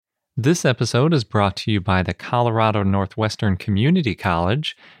This episode is brought to you by the Colorado Northwestern Community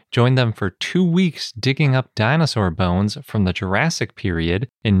College. Join them for 2 weeks digging up dinosaur bones from the Jurassic period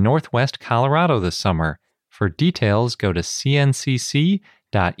in Northwest Colorado this summer. For details, go to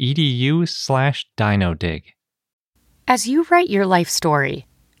cncc.edu/dinodig. As you write your life story,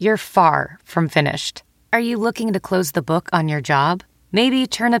 you're far from finished. Are you looking to close the book on your job? Maybe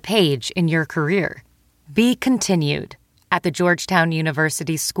turn a page in your career? Be continued at the Georgetown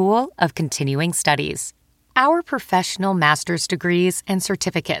University School of Continuing Studies. Our professional master's degrees and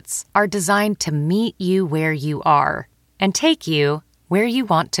certificates are designed to meet you where you are and take you where you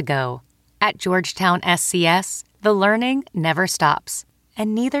want to go. At Georgetown SCS, the learning never stops,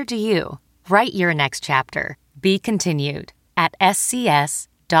 and neither do you. Write your next chapter. Be continued at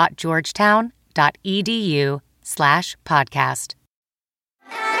scs.georgetown.edu/podcast.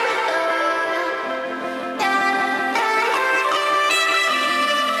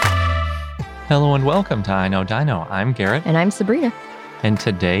 Hello and welcome to I Know Dino. I'm Garrett. And I'm Sabrina. And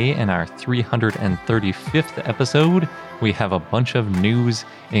today, in our 335th episode, we have a bunch of news,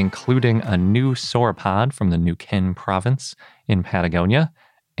 including a new sauropod from the Neuquén province in Patagonia,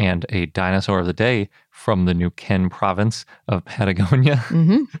 and a dinosaur of the day from the Neuquén province of Patagonia.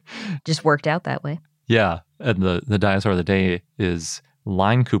 Mm-hmm. Just worked out that way. Yeah, and the dinosaur of the day is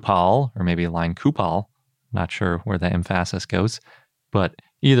Leinkoopal, or maybe Leinkoopal. Not sure where the emphasis goes, but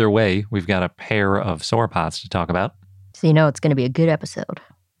either way, we've got a pair of sauropods to talk about. So you know it's going to be a good episode.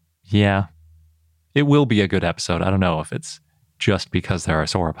 Yeah, it will be a good episode. I don't know if it's just because there are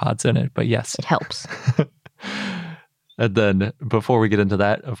sauropods in it, but yes. It helps. And then before we get into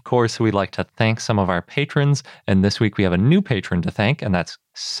that, of course, we'd like to thank some of our patrons. And this week we have a new patron to thank, and that's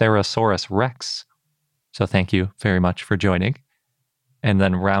Sarasaurus Rex. So thank you very much for joining. And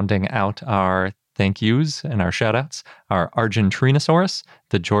then rounding out our thank yous and our shout outs are Argentrinosaurus,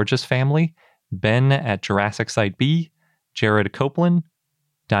 the Georges family, Ben at Jurassic Site B, Jared Copeland,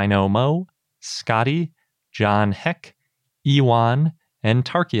 Dino Mo, Scotty, John Heck, Ewan, and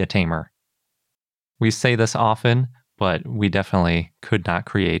Tarkia Tamer. We say this often, but we definitely could not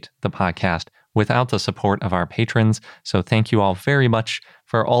create the podcast without the support of our patrons. So thank you all very much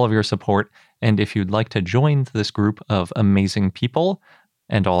for all of your support. And if you'd like to join this group of amazing people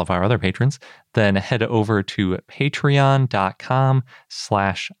and all of our other patrons, then head over to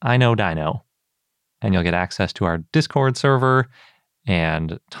patreon.com/iknowdino. And you'll get access to our Discord server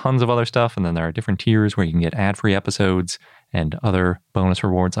and tons of other stuff. And then there are different tiers where you can get ad-free episodes and other bonus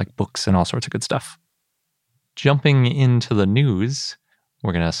rewards like books and all sorts of good stuff. Jumping into the news,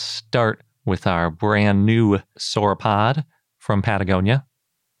 we're going to start with our brand new sauropod from Patagonia,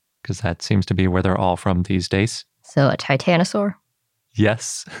 because that seems to be where they're all from these days. So a titanosaur?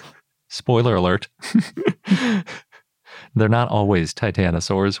 Yes. Spoiler alert. They're not always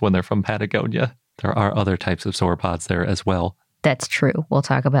titanosaurs when they're from Patagonia. There are other types of sauropods there as well. That's true. We'll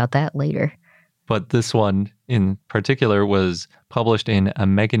talk about that later. But this one in particular was published in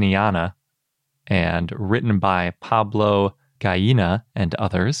Ameganiana and written by Pablo Gallina and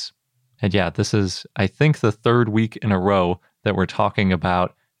others. And yeah, this is, I think, the third week in a row that we're talking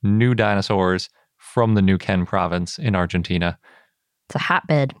about new dinosaurs from the Neuquén province in Argentina. It's a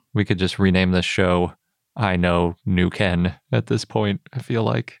hotbed. We could just rename this show I Know Neuquén at this point, I feel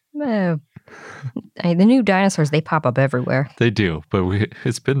like. The new dinosaurs, they pop up everywhere. They do, but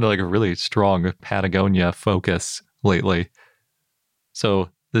it's been like a really strong Patagonia focus lately. So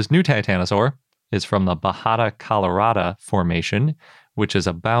this new titanosaur is from the Bajada Colorada Formation, which is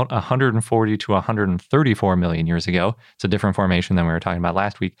about 140 to 134 million years ago. It's a different formation than we were talking about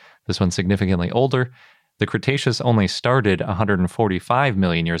last week. This one's significantly older. The Cretaceous only started 145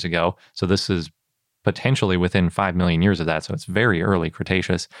 million years ago, so this is potentially within 5 million years of that, so it's very early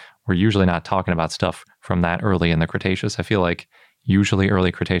Cretaceous. We're usually not talking about stuff from that early in the Cretaceous. I feel like usually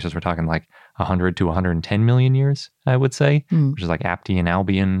early Cretaceous, we're talking like 100 to 110 million years, I would say, which is like Aptian,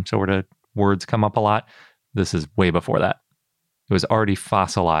 Albian sort of words come up a lot. This is way before that. It was already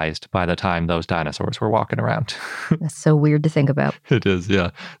fossilized by the time those dinosaurs were walking around. That's so weird to think about. It is,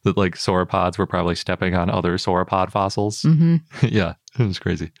 yeah. That like sauropods were probably stepping on other sauropod fossils. Mm-hmm. Yeah, it was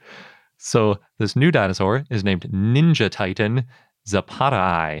crazy. So this new dinosaur is named Ninja Titan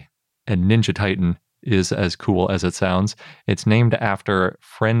Zapata'i. And Ninja Titan is as cool as it sounds. It's named after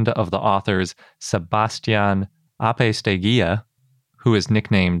friend of the author's Sebastian Apesteguía, who is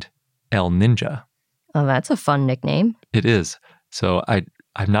nicknamed El Ninja. Oh, that's a fun nickname. It is. So I'm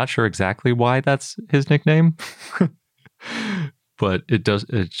not sure exactly why that's his nickname, but it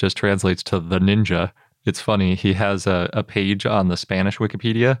just translates to the ninja. It's funny. He has a page on the Spanish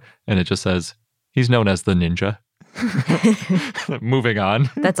Wikipedia, and it just says he's known as the ninja. Moving on.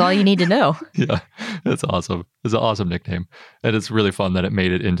 That's all you need to know. Yeah, that's awesome. It's an awesome nickname. And it's really fun that it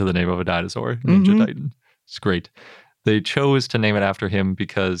made it into the name of a dinosaur, Ninja Titan. It's great. They chose to name it after him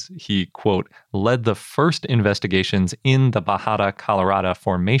because he, quote, led the first investigations in the Bajada Colorada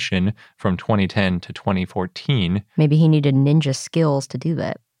Formation from 2010 to 2014. Maybe he needed ninja skills to do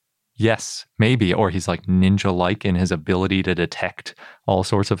that. Yes, maybe. Or he's like ninja-like in his ability to detect all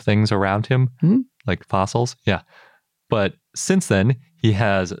sorts of things around him, like fossils. Yeah. But since then, he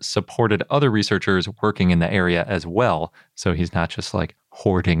has supported other researchers working in the area as well. So he's not just like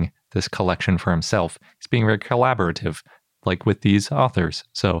hoarding this collection for himself. He's being very collaborative, like with these authors.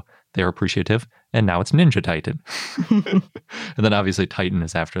 So they're appreciative. And now it's Ninja Titan. And then obviously Titan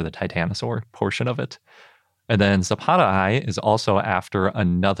is after the Titanosaur portion of it. And then Zapata Eye is also after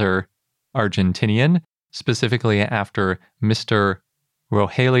another Argentinian, specifically after Mr.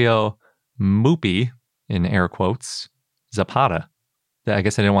 Rogelio Mupi, in air quotes, Zapata. I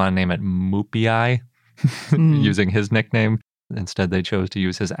guess I didn't want to name it Mupi Eye, using his nickname. Instead, they chose to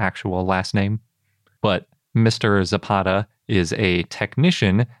use his actual last name. But Mr. Zapata is a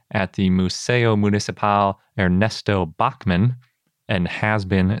technician at the Museo Municipal Ernesto Bachmann and has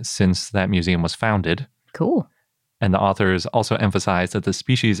been since that museum was founded. Cool. And the authors also emphasize that the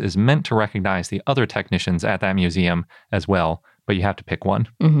species is meant to recognize the other technicians at that museum as well, but you have to pick one.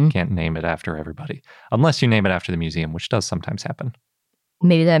 You can't name it after everybody, unless you name it after the museum, which does sometimes happen.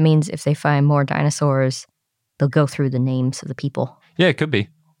 Maybe that means if they find more dinosaurs, they'll go through the names of the people. Yeah, it could be.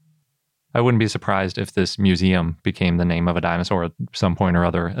 I wouldn't be surprised if this museum became the name of a dinosaur at some point or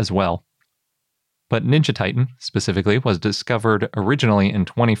other as well. But Ninja Titan, specifically, was discovered originally in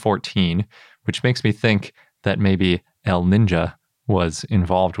 2014, which makes me think that maybe El Ninja was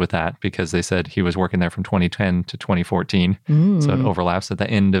involved with that because they said he was working there from 2010 to 2014. So it overlaps at the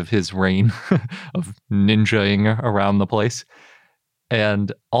end of his reign of ninjaing around the place.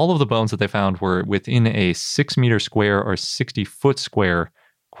 And all of the bones that they found were within a 6 meter square or 60 foot square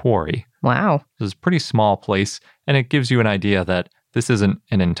quarry. Wow. This is a pretty small place, and it gives you an idea that this isn't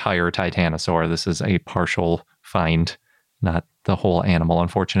an entire titanosaur. This is a partial find, not the whole animal,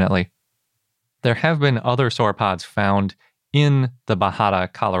 unfortunately. There have been other sauropods found in the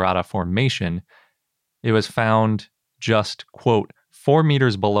Bajada Colorada Formation. It was found just, quote, 4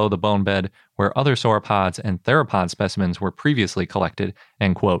 meters below the bone bed where other sauropods and theropod specimens were previously collected,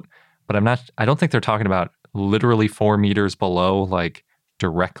 end quote. But I don't think they're talking about literally 4 meters below, like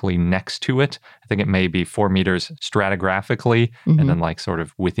directly next to it. I think it may be 4 meters stratigraphically and then like sort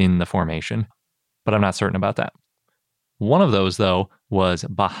of within the formation. But I'm not certain about that. One of those, though, was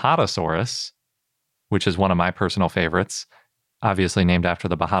Bajadasaurus, which is one of my personal favorites, obviously named after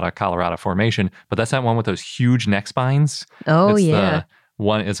the Bajada Colorada Formation, but that's that one with those huge neck spines. Oh, it's yeah.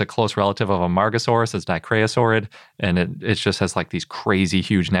 It's a close relative of a Margosaurus. It's dicrasaurid, and it just has like these crazy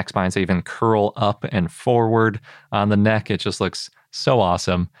huge neck spines. They even curl up and forward on the neck. It just looks so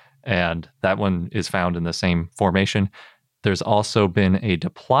awesome, and that one is found in the same formation. There's also been a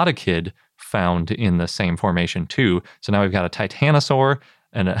Diplodocid found in the same formation too. So now we've got a Titanosaur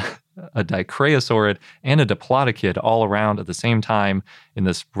and a Dicrasaurid and a Diplodocid all around at the same time in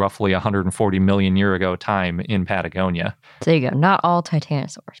this roughly 140 million year ago time in Patagonia. There you go. Not all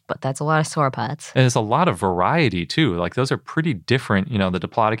titanosaurs, but that's a lot of sauropods. And it's a lot of variety too. Like those are pretty different, the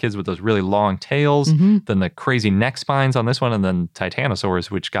Diplodocids with those really long tails, then the crazy neck spines on this one, and then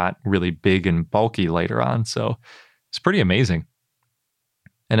Titanosaurs, which got really big and bulky later on. So it's pretty amazing.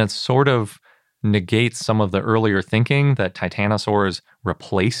 And it sort of negates some of the earlier thinking that titanosaurs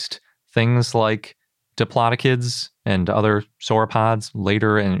replaced things like Diplodocids and other sauropods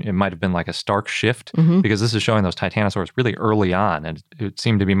later, and it might have been like a stark shift because this is showing those titanosaurs really early on, and it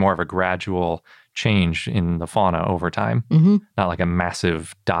seemed to be more of a gradual change in the fauna over time, not like a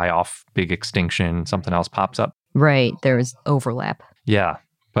massive die-off, big extinction, something else pops up. Right, there is overlap. Yeah,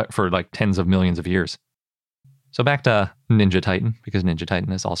 but for like tens of millions of years. So back to Ninja Titan, because Ninja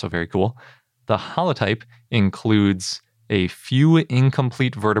Titan is also very cool. The holotype includes a few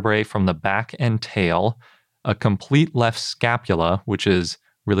incomplete vertebrae from the back and tail, a complete left scapula, which is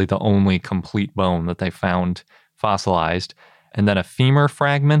really the only complete bone that they found fossilized, and then a femur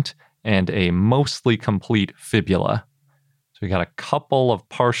fragment and a mostly complete fibula. So we got a couple of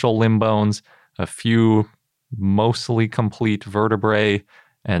partial limb bones, a few mostly complete vertebrae,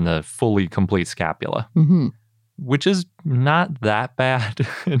 and the fully complete scapula. Which is not that bad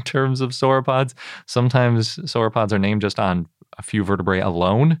in terms of sauropods. Sometimes sauropods are named just on a few vertebrae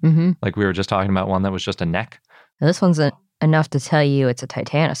alone. Like we were just talking about one that was just a neck. Now, this one's enough to tell you it's a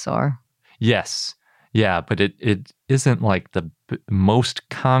titanosaur. Yes. Yeah, but it isn't like the most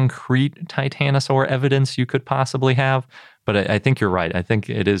concrete Titanosaur evidence you could possibly have. But I think you're right. I think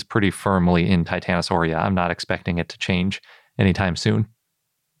it is pretty firmly in Titanosauria. I'm not expecting it to change anytime soon.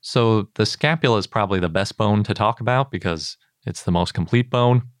 So the scapula is probably the best bone to talk about because it's the most complete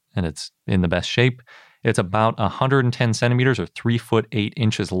bone and it's in the best shape. It's about 110 centimeters or 3 foot 8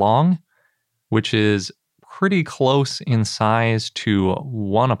 inches long, which is pretty close in size to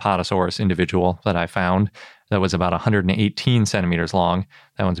one Apatosaurus individual that I found that was about 118 centimeters long.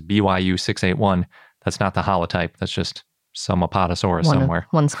 That one's BYU 681. That's not the holotype. That's just some Apatosaurus somewhere.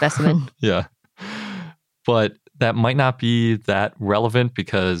 One specimen. Yeah. But that might not be that relevant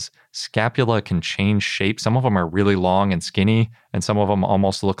because scapula can change shape. Some of them are really long and skinny, and some of them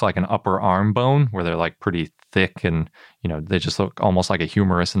almost look like an upper arm bone where they're like pretty thick and, they just look almost like a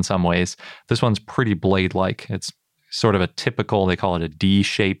humerus in some ways. This one's pretty blade-like. It's sort of a typical, they call it a D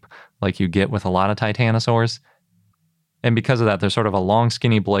shape, like you get with a lot of titanosaurs. And because of that, there's sort of a long,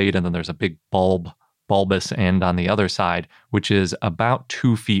 skinny blade, and then there's a big bulbous end on the other side, which is about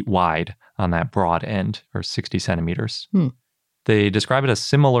 2 feet wide on that broad end, or 60 centimeters. They describe it as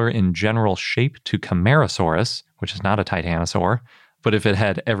similar in general shape to Camarasaurus, which is not a titanosaur, but if it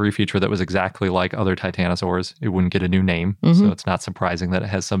had every feature that was exactly like other titanosaurs, it wouldn't get a new name. So it's not surprising that it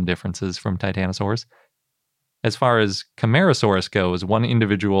has some differences from titanosaurs. As far as Camarasaurus goes, one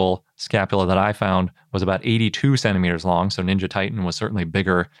individual scapula that I found was about 82 centimeters long, so Ninja Titan was certainly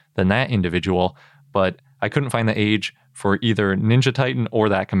bigger than that individual, but I couldn't find the age for either Ninja Titan or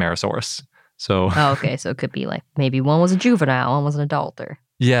that Camarasaurus. So, okay, so it could be like maybe one was a juvenile, one was an adult, or...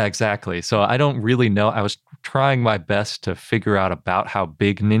 Yeah, exactly. So I don't really know. I was trying my best to figure out about how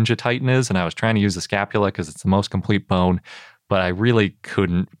big Ninja Titan is, and I was trying to use the scapula because it's the most complete bone, but I really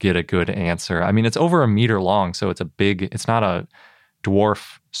couldn't get a good answer. I mean, it's over 1 meter long, so it's not a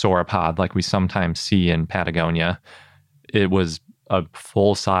dwarf sauropod like we sometimes see in Patagonia. It was a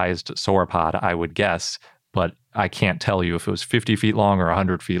full-sized sauropod, I would guess, but I can't tell you if it was 50 feet long or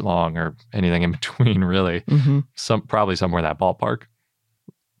 100 feet long or anything in between, really. Probably somewhere in that ballpark.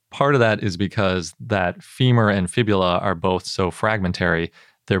 Part of that is because that femur and fibula are both so fragmentary.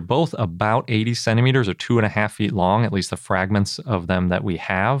 They're both about 80 centimeters or 2.5 feet long, at least the fragments of them that we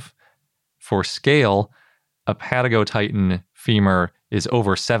have. For scale, a Patagotitan femur is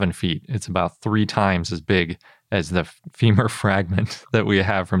over 7 feet. It's about 3 times as big as the femur fragment that we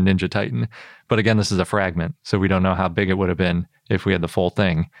have from Ninja Titan. But again, this is a fragment, so we don't know how big it would have been if we had the full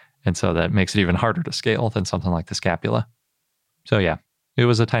thing. And so that makes it even harder to scale than something like the scapula. So yeah, it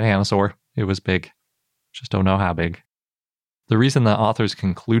was a titanosaur. It was big. Just don't know how big. The reason the authors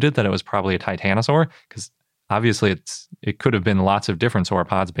concluded that it was probably a titanosaur, because obviously it could have been lots of different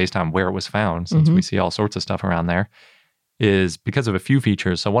sauropods based on where it was found, since we see all sorts of stuff around there, is because of a few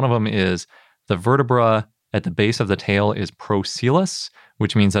features. So one of them is the vertebra at the base of the tail is procoelous,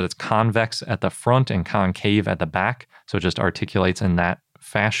 which means that it's convex at the front and concave at the back. So it just articulates in that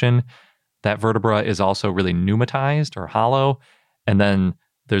fashion. That vertebra is also really pneumatized or hollow. And then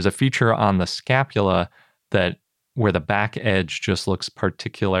there's a feature on the scapula that where the back edge just looks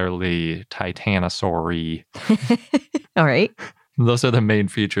particularly titanosaur-y. All right. Those are the main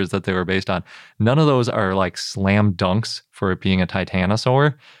features that they were based on. None of those are like slam dunks for it being a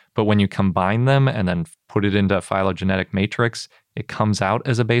titanosaur, but when you combine them and then put it into a phylogenetic matrix, it comes out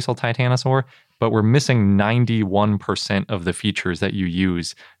as a basal titanosaur, but we're missing 91% of the features that you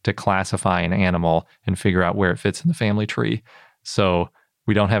use to classify an animal and figure out where it fits in the family tree. So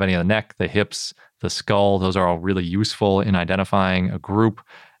we don't have any of the neck, the hips, the skull. Those are all really useful in identifying a group.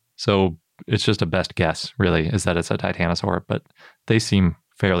 So it's just a best guess, really, is that it's a titanosaur, but they seem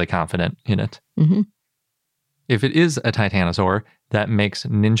fairly confident in it. If it is a titanosaur, that makes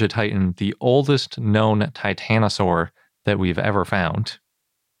Ninja Titan the oldest known titanosaur that we've ever found.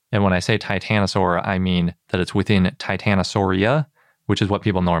 And when I say titanosaur, I mean that it's within Titanosauria, which is what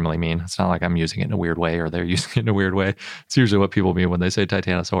people normally mean. It's not like I'm using it in a weird way or they're using it in a weird way. It's usually what people mean when they say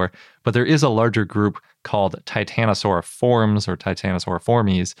titanosaur. But there is a larger group called Titanosauriformes or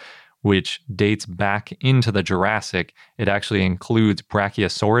Titanosauriformes, which dates back into the Jurassic. It actually includes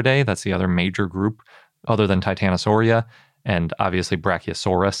Brachiosauridae. That's the other major group other than Titanosauria. And obviously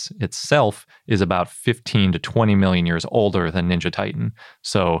Brachiosaurus itself is about 15 to 20 million years older than Ninja Titan.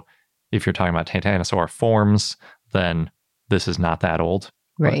 So if you're talking about Titanosauriformes, then this is not that old.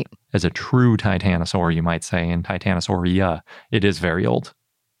 Right. But as a true titanosaur, you might say, in Titanosauria, it is very old.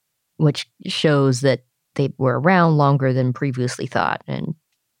 Which shows that they were around longer than previously thought and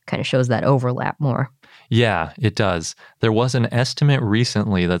kind of shows that overlap more. Yeah, it does. There was an estimate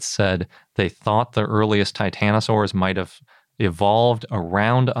recently that said they thought the earliest titanosaurs might have evolved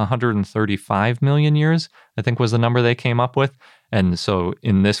around 135 million years, I think was the number they came up with. And so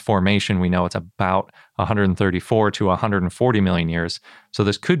in this formation, we know it's about 134 to 140 million years. So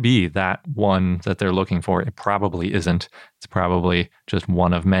this could be that one that they're looking for. It probably isn't. It's probably just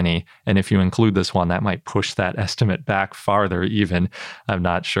one of many. And if you include this one, that might push that estimate back farther even. I'm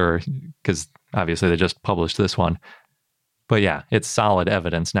not sure, because obviously they just published this one. But yeah, it's solid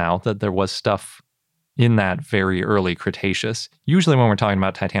evidence now that there was stuff in that very early Cretaceous. Usually when we're talking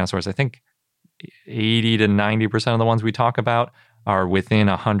about titanosaurs, I think 80 to 90% of the ones we talk about are within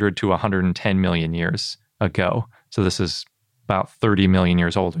 100 to 110 million years ago. So this is about 30 million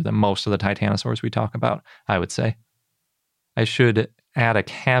years older than most of the titanosaurs we talk about, I would say. I should add a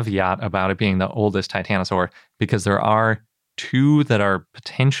caveat about it being the oldest titanosaur, because there are two that are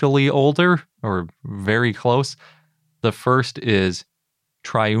potentially older or very close. The first is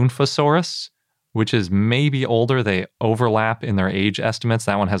Triumphosaurus, which is maybe older. They overlap in their age estimates.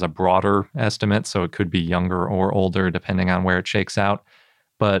 That one has a broader estimate, so it could be younger or older depending on where it shakes out.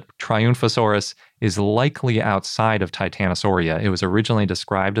 But Triumphosaurus is likely outside of Titanosauria. It was originally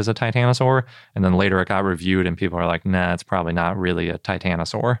described as a titanosaur, and then later it got reviewed and people are like, nah, it's probably not really a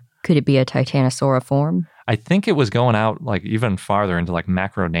titanosaur. Could it be a Titanosauriform? I think it was going out like even farther into like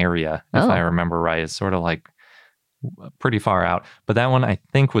Macronaria, if I remember right. It's sort of like pretty far out. But that one I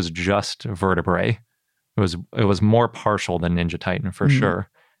think was just vertebrae. It was more partial than Ninja Titan for sure.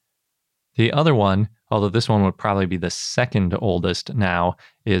 The other one, although this one would probably be the second oldest now,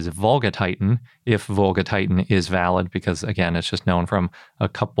 is Volga Titan, if Volga Titan is valid, because again, it's just known from a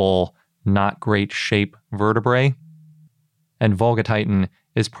couple not great shape vertebrae. And Volga Titan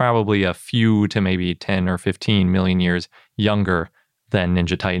is probably a few to maybe 10 or 15 million years younger than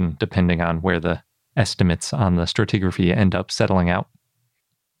Ninja Titan, depending on where the estimates on the stratigraphy end up settling out.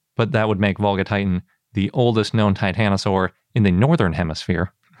 But that would make Volga Titan the oldest known titanosaur in the northern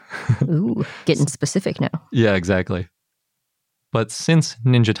hemisphere. Ooh, getting specific now. Yeah, exactly. But since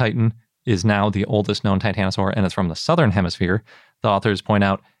Ninja Titan is now the oldest known titanosaur and it's from the southern hemisphere, the authors point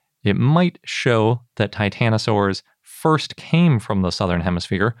out it might show that titanosaurs first came from the southern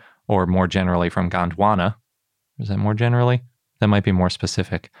hemisphere, or more generally from Gondwana. Is that more generally? That might be more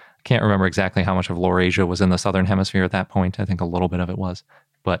specific. I can't remember exactly how much of Laurasia was in the southern hemisphere at that point. I think a little bit of it was.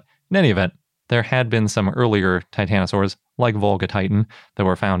 But in any event, there had been some earlier titanosaurs, like Volga Titan, that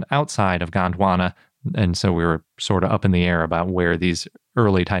were found outside of Gondwana, and so we were sort of up in the air about where these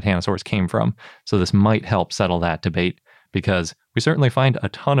early titanosaurs came from. So this might help settle that debate, because we certainly find a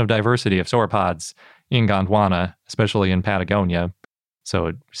ton of diversity of sauropods in Gondwana, especially in Patagonia. So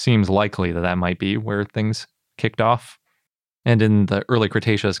it seems likely that that might be where things kicked off. And in the early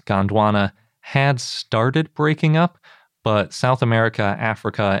Cretaceous, Gondwana had started breaking up, but South America,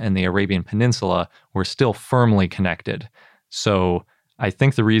 Africa, and the Arabian Peninsula were still firmly connected. So I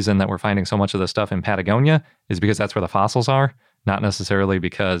think the reason that we're finding so much of this stuff in Patagonia is because that's where the fossils are, not necessarily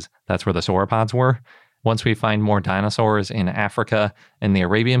because that's where the sauropods were. Once we find more dinosaurs in Africa and the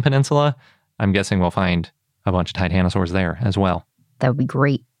Arabian Peninsula, I'm guessing we'll find a bunch of titanosaurs there as well. That would be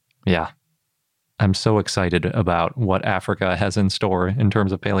great. Yeah. I'm so excited about what Africa has in store in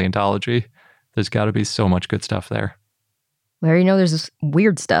terms of paleontology. There's got to be so much good stuff there. We already know there's this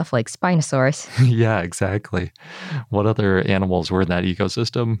weird stuff like Spinosaurus. Yeah, exactly. What other animals were in that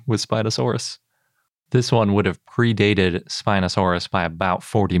ecosystem with Spinosaurus? This one would have predated Spinosaurus by about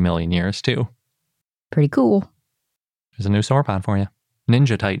 40 million years, too. Pretty cool. There's a new sauropod for you.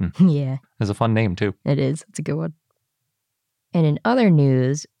 Ninja Titan. Yeah. It's a fun name, too. It is. It's a good one. And in other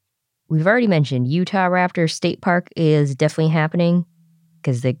news, we've already mentioned Utah Raptor State Park is definitely happening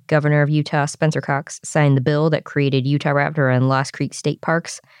because the governor of Utah, Spencer Cox, signed the bill that created Utah Raptor and Lost Creek State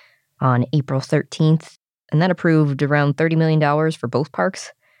Parks on April 13th, and that approved around $30 million for both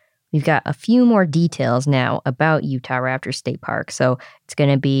parks. We've got a few more details now about Utah Raptor State Park. So it's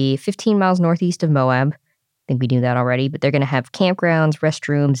going to be 15 miles northeast of Moab. I think we knew that already, but they're going to have campgrounds,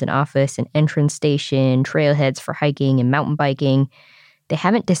 restrooms, an office, an entrance station, trailheads for hiking and mountain biking. They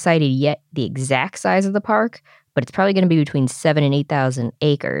haven't decided yet the exact size of the park, but it's probably going to be between 7,000 and 8,000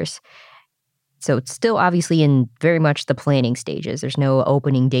 acres. So it's still obviously in very much the planning stages. There's no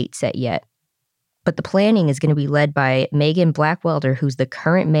opening date set yet. But the planning is going to be led by Megan Blackwelder, who's the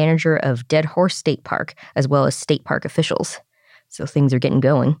current manager of Dead Horse State Park, as well as state park officials. So things are getting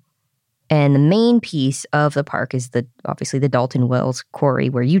going. And the main piece of the park is obviously the Dalton Wells quarry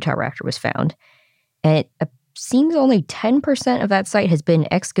where Utah Raptor was found. And it seems only 10% of that site has been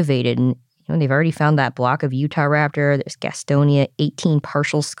excavated. And they've already found that block of Utah Raptor. There's Gastonia, 18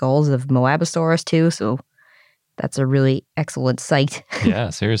 partial skulls of Moabosaurus too. So that's a really excellent site.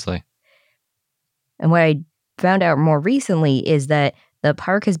 Yeah, seriously. And what I found out more recently is that the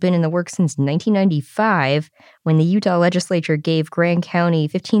park has been in the works since 1995 when the Utah legislature gave Grand County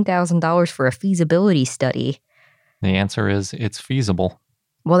 $15,000 for a feasibility study. The answer is it's feasible.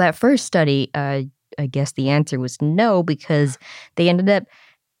 Well, that first study, I guess the answer was no, because they ended up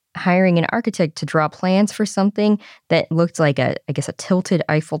hiring an architect to draw plans for something that looked like a tilted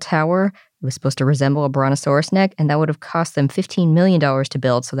Eiffel Tower. It was supposed to resemble a brontosaurus neck, and that would have cost them $15 million to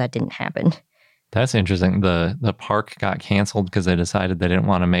build, so that didn't happen. That's interesting. The park got canceled because they decided they didn't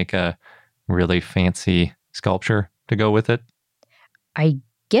want to make a really fancy sculpture to go with it. I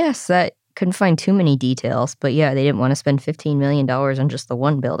guess that couldn't find too many details, but yeah, they didn't want to spend $15 million on just the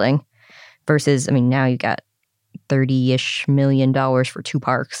one building versus, now you got $30-ish million for two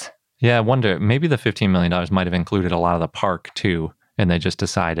parks. Yeah, I wonder, maybe the $15 million might have included a lot of the park too, and they just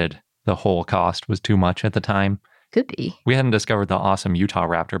decided the whole cost was too much at the time. Could be. We hadn't discovered the awesome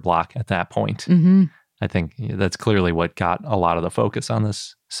Utahraptor block at that point. Mm-hmm. I think that's clearly what got a lot of the focus on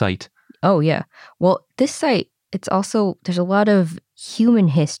this site. Oh, yeah. Well, this site, there's a lot of human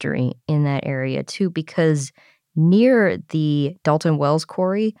history in that area too, because near the Dalton Wells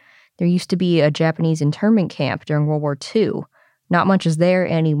Quarry, there used to be a Japanese internment camp during World War II. Not much is there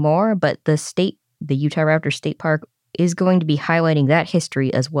anymore, but the Utahraptor State Park is going to be highlighting that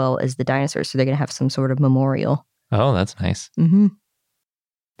history as well as the dinosaurs, so they're going to have some sort of memorial. Oh, that's nice. Mm-hmm.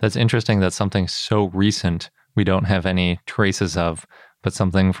 That's interesting that something so recent we don't have any traces of, but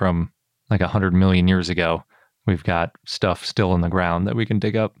something from like 100 million years ago, we've got stuff still in the ground that we can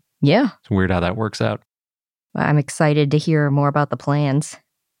dig up. Yeah. It's weird how that works out. Well, I'm excited to hear more about the plans.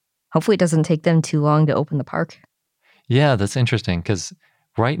 Hopefully it doesn't take them too long to open the park. Yeah, that's interesting because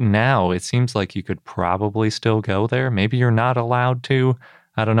right now it seems like you could probably still go there. Maybe you're not allowed to.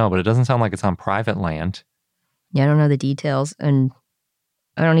 I don't know, but it doesn't sound like it's on private land. Yeah, I don't know the details, and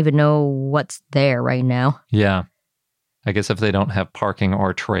I don't even know what's there right now. Yeah. I guess if they don't have parking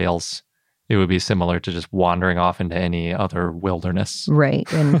or trails, it would be similar to just wandering off into any other wilderness. Right,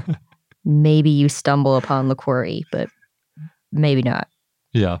 and maybe you stumble upon the quarry, but maybe not.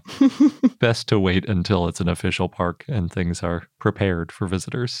 Yeah. Best to wait until it's an official park and things are prepared for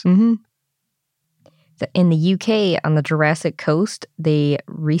visitors. Mm-hmm. In the UK, on the Jurassic Coast, they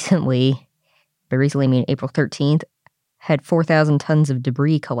recently, by recently I mean April 13th, had 4,000 tons of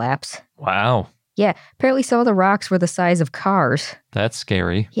debris collapse. Wow. Yeah, apparently some of the rocks were the size of cars. That's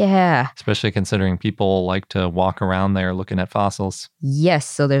scary. Yeah. Especially considering people like to walk around there looking at fossils. Yes,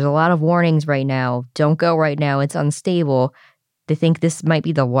 so there's a lot of warnings right now. Don't go right now, it's unstable. They think this might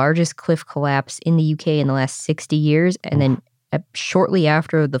be the largest cliff collapse in the UK in the last 60 years. And then shortly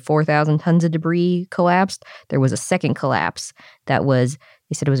after the 4,000 tons of debris collapsed, there was a second collapse that was,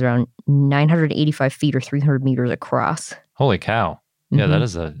 they said it was around 985 feet or 300 meters across. Holy cow. Yeah, Mm-hmm. that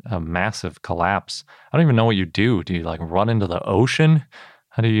is a massive collapse. I don't even know what you do. Do you like run into the ocean?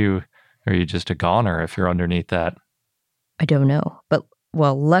 Are you just a goner if you're underneath that? I don't know. But,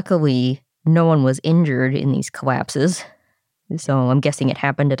 well, luckily, no one was injured in these collapses. So I'm guessing it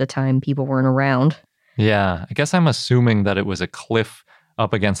happened at a time people weren't around. Yeah, I guess I'm assuming that it was a cliff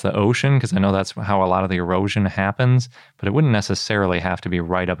up against the ocean because I know that's how a lot of the erosion happens, but it wouldn't necessarily have to be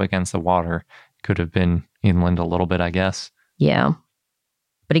right up against the water. It could have been inland a little bit, I guess. Yeah.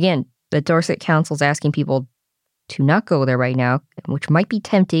 But again, the Dorset Council's asking people to not go there right now, which might be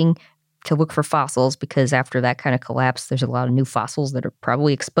tempting to look for fossils because after that kind of collapse, there's a lot of new fossils that are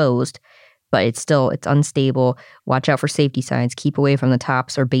probably exposed. But it's unstable. Watch out for safety signs. Keep away from the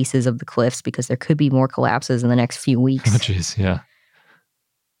tops or bases of the cliffs because there could be more collapses in the next few weeks. Oh, jeez, yeah.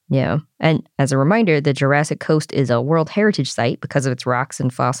 Yeah. And as a reminder, the Jurassic Coast is a World Heritage Site because of its rocks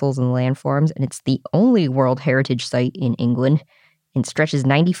and fossils and landforms. And it's the only World Heritage Site in England. It stretches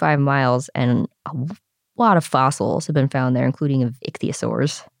 95 miles and a lot of fossils have been found there, including of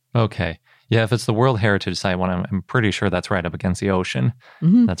ichthyosaurs. Okay. Yeah, if it's the World Heritage Site one, I'm pretty sure that's right up against the ocean.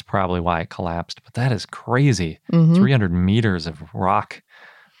 Mm-hmm. That's probably why it collapsed. But that is crazy. Mm-hmm. 300 meters of rock.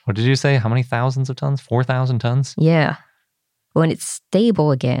 What did you say? How many thousands of tons? 4,000 tons? Yeah. When it's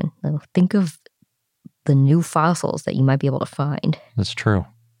stable again, think of the new fossils that you might be able to find. That's true.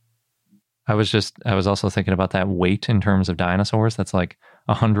 I was also thinking about that weight in terms of dinosaurs. That's like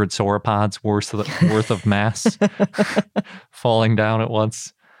 100 sauropods worth of mass falling down at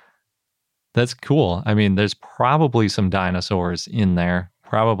once. That's cool. I mean, there's probably some dinosaurs in there,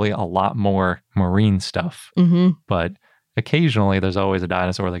 probably a lot more marine stuff. Mm-hmm. But occasionally there's always a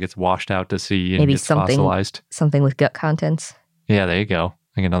dinosaur that gets washed out to sea and Maybe gets fossilized. Something with gut contents. Yeah, there you go.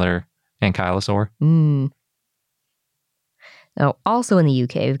 Like another ankylosaur. Now, also in the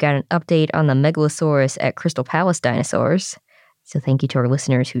UK, we've got an update on the Megalosaurus at Crystal Palace dinosaurs. So thank you to our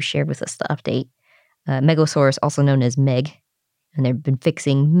listeners who shared with us the update. Megalosaurus, also known as Meg, and they've been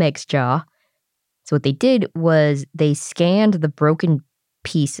fixing Meg's jaw. So what they did was they scanned the broken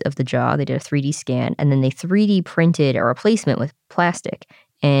piece of the jaw. They did a 3D scan, and then they 3D printed a replacement with plastic.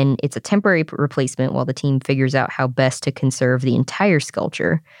 And it's a temporary replacement while the team figures out how best to conserve the entire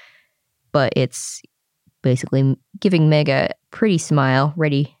sculpture. But it's basically giving Meg a pretty smile,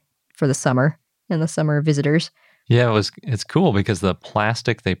 ready for the summer and the summer visitors. Yeah, it's cool because the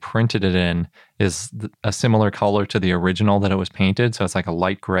plastic they printed it in is a similar color to the original that it was painted. So it's like a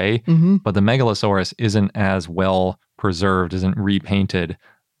light gray, but the Megalosaurus isn't as well preserved, isn't repainted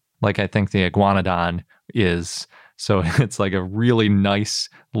like I think the Iguanodon is. So it's like a really nice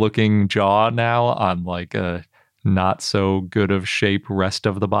looking jaw now on like a not so good of shape rest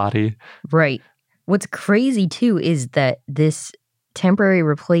of the body. Right. What's crazy too is that this temporary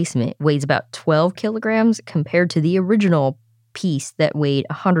replacement weighs about 12 kilograms compared to the original piece that weighed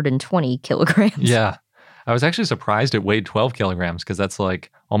 120 kilograms. Yeah. I was actually surprised it weighed 12 kilograms because that's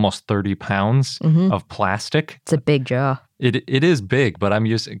like almost 30 pounds of plastic. It's a big jaw. It is big, but I'm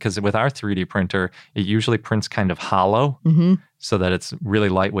used because with our 3D printer, it usually prints kind of hollow so that it's really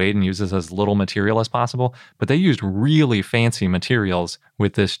lightweight and uses as little material as possible. But they used really fancy materials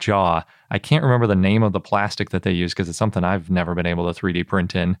with this jaw. I can't remember the name of the plastic that they used because it's something I've never been able to 3D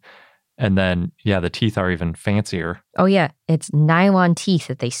print in. And then, yeah, the teeth are even fancier. Oh, yeah. It's nylon teeth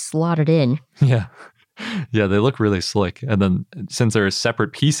that they slotted in. Yeah. Yeah, they look really slick. And then since they're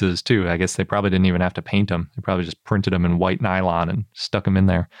separate pieces too, I guess they probably didn't even have to paint them. They probably just printed them in white nylon and stuck them in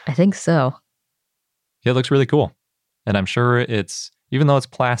there. I think so. Yeah, it looks really cool. And I'm sure even though it's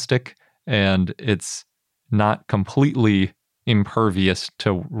plastic and it's not completely impervious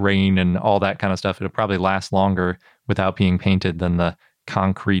to rain and all that kind of stuff, it'll probably last longer without being painted than the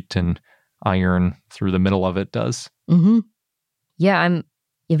concrete and iron through the middle of it does. Yeah,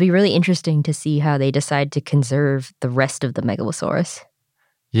 it'd be really interesting to see how they decide to conserve the rest of the Megalosaurus.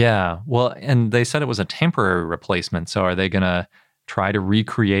 Yeah, well, and they said it was a temporary replacement. So are they going to try to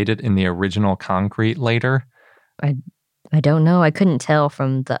recreate it in the original concrete later? I don't know. I couldn't tell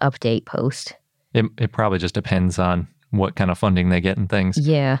from the update post. It probably just depends on what kind of funding they get and things.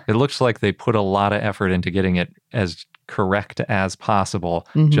 Yeah. It looks like they put a lot of effort into getting it as correct as possible,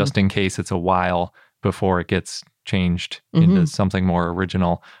 just in case it's a while before it gets changed into something more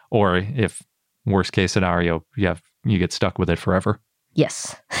original, or if worst case scenario, you get stuck with it forever.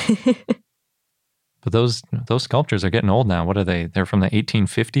 Yes. But those sculptures are getting old now. What are they? They're from the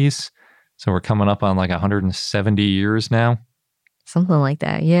 1850s. So we're coming up on like 170 years now. Something like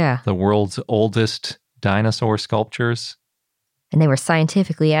that, yeah. The world's oldest dinosaur sculptures. And they were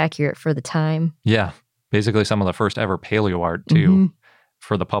scientifically accurate for the time. Yeah. Basically some of the first ever paleo art too,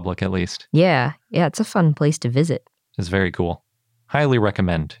 for the public at least. Yeah, it's a fun place to visit. It's very cool. Highly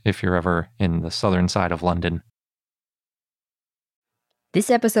recommend if you're ever in the southern side of London.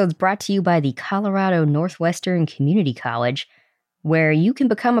 This episode's brought to you by the Colorado Northwestern Community College, where you can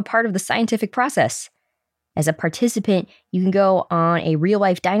become a part of the scientific process. As a participant, you can go on a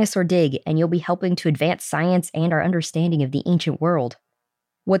real-life dinosaur dig, and you'll be helping to advance science and our understanding of the ancient world.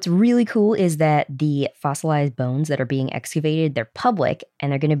 What's really cool is that the fossilized bones that are being excavated, they're public,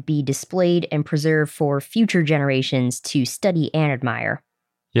 and they're going to be displayed and preserved for future generations to study and admire.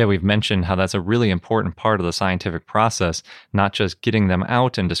 Yeah, we've mentioned how that's a really important part of the scientific process, not just getting them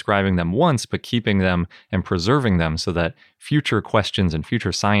out and describing them once, but keeping them and preserving them so that future questions and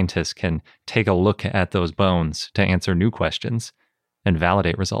future scientists can take a look at those bones to answer new questions and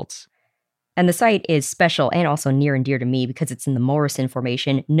validate results. And the site is special and also near and dear to me because it's in the Morrison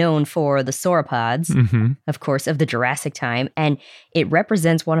Formation, known for the sauropods, of course, of the Jurassic time. And it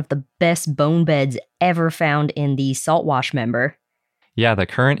represents one of the best bone beds ever found in the Saltwash member. Yeah, the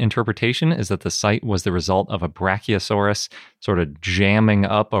current interpretation is that the site was the result of a Brachiosaurus sort of jamming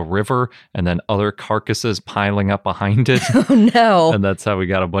up a river and then other carcasses piling up behind it. Oh, no. And that's how we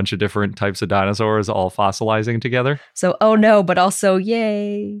got a bunch of different types of dinosaurs all fossilizing together. So, oh no, but also,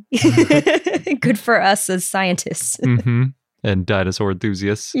 yay. Good for us as scientists. And dinosaur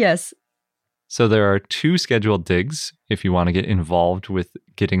enthusiasts. Yes. So there are 2 scheduled digs if you want to get involved with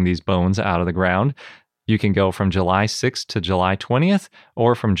getting these bones out of the ground. You can go from July 6th to July 20th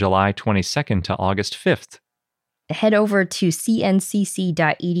or from July 22nd to August 5th. Head over to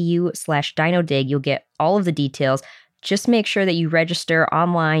cncc.edu/dinodig. You'll get all of the details. Just make sure that you register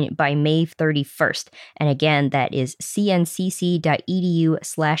online by May 31st. And again, that is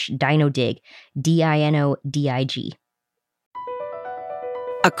cncc.edu/dinodig, DINODIG.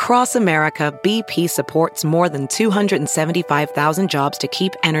 Across America, BP supports more than 275,000 jobs to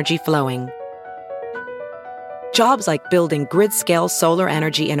keep energy flowing. Jobs like building grid-scale solar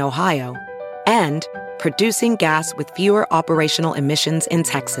energy in Ohio and producing gas with fewer operational emissions in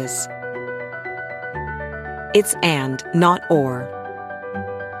Texas. It's and, not or.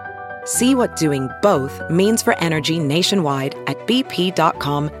 See what doing both means for energy nationwide at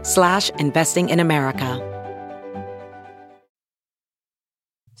bp.com/investing in America.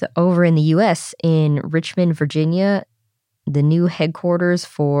 So over in the U.S., in Richmond, Virginia, the new headquarters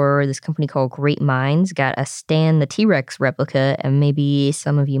for this company called Great Minds got a Stan the T-Rex replica, and maybe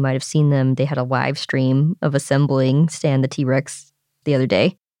some of you might have seen them. They had a live stream of assembling Stan the T-Rex the other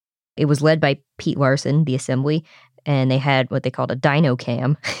day. It was led by Pete Larson, the assembly, and they had what they called a dyno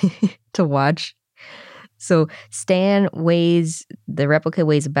cam to watch. So the replica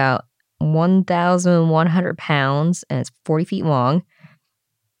weighs about 1,100 pounds, and it's 40 feet long.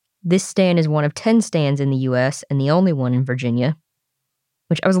 This stand is one of 10 stands in the U.S. and the only one in Virginia,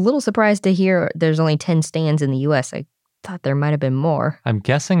 which I was a little surprised to hear there's only 10 stands in the U.S. I thought there might have been more. I'm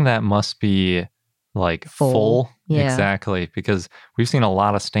guessing that must be like full. Yeah. Exactly, because we've seen a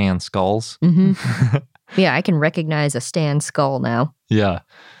lot of stand skulls. Mm-hmm. Yeah, I can recognize a stand skull now. Yeah.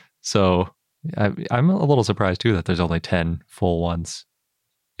 So I'm a little surprised too that there's only 10 full ones.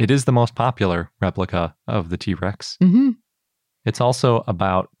 It is the most popular replica of the T-Rex. Mm-hmm. It's also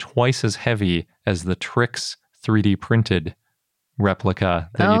about twice as heavy as the Trix 3D printed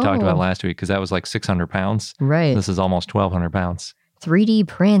replica that you talked about last week, because that was like 600 pounds. Right. This is almost 1,200 pounds. 3D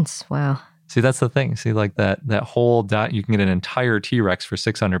prints. Wow. See, that's the thing. See, like that whole dot, you can get an entire T-Rex for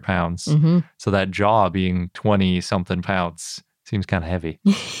 600 pounds. Mm-hmm. So that jaw being 20-something pounds seems kind of heavy.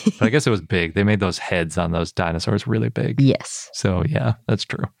 But I guess it was big. They made those heads on those dinosaurs really big. Yes. So yeah, that's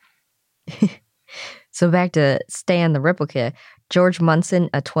true. So back to Stan the replica, George Munson,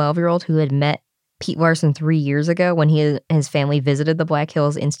 a 12-year-old who had met Pete Larson 3 years ago when he and his family visited the Black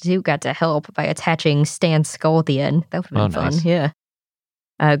Hills Institute, got to help by attaching Stan's skull at the end. That would have been fun. Nice. Yeah.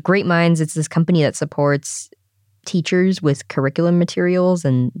 Great Minds, it's this company that supports teachers with curriculum materials,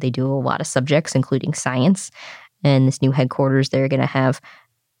 and they do a lot of subjects, including science. And this new headquarters, they're going to have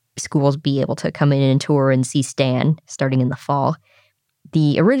schools be able to come in and tour and see Stan starting in the fall.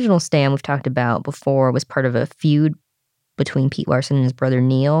 The original Stan we've talked about before was part of a feud between Pete Larson and his brother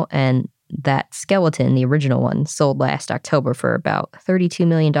Neil, and that skeleton, the original one, sold last October for about $32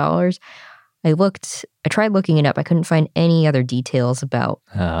 million. I tried looking it up. I couldn't find any other details about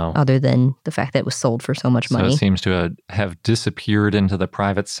other than the fact that it was sold for so much money. So it seems to have disappeared into the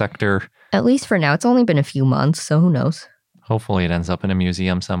private sector. At least for now. It's only been a few months, so who knows? Hopefully it ends up in a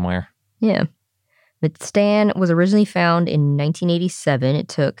museum somewhere. Yeah. But Stan was originally found in 1987. It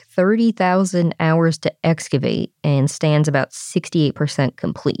took 30,000 hours to excavate and stands about 68%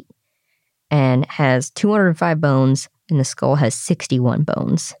 complete and has 205 bones, and the skull has 61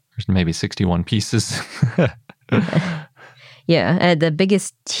 bones. There's maybe 61 pieces. Yeah, the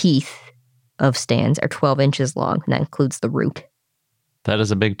biggest teeth of Stan's are 12 inches long, and that includes the root. That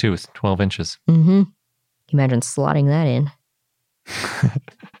is a big tooth, 12 inches. Mm-hmm. Imagine slotting that in.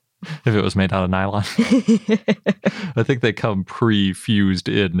 If it was made out of nylon. I think they come pre-fused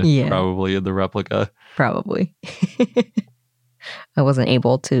in, probably, in the replica. Probably. I wasn't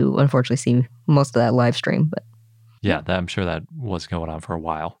able to, unfortunately, see most of that live stream, but... Yeah, I'm sure that was going on for a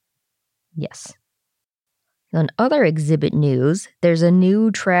while. Yes. On other exhibit news, there's a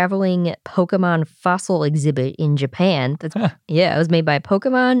new traveling Pokemon fossil exhibit in Japan. Yeah, it was made by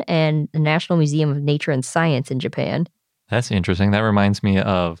Pokemon and the National Museum of Nature and Science in Japan. That's interesting. That reminds me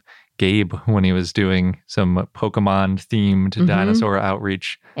of Gabe when he was doing some Pokemon-themed dinosaur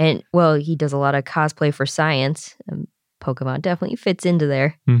outreach. And, well, he does a lot of cosplay for science. Pokemon definitely fits into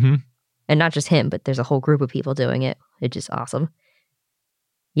there. Mm-hmm. And not just him, but there's a whole group of people doing it. It's just awesome.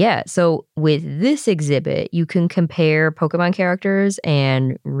 Yeah, so with this exhibit, you can compare Pokemon characters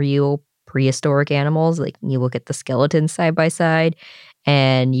and real prehistoric animals. Like, you look at the skeletons side by side,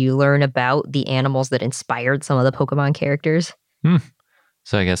 and you learn about the animals that inspired some of the Pokemon characters.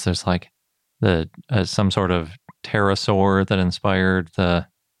 So I guess there's like some sort of pterosaur that inspired the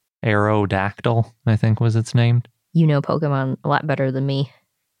Aerodactyl, I think was its name. You know Pokemon a lot better than me.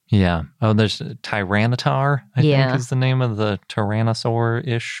 Yeah. Oh, there's Tyranitar, I think is the name of the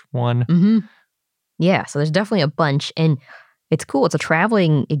Tyrannosaur-ish one. Mm-hmm. Yeah, so there's definitely a bunch. And it's cool. It's a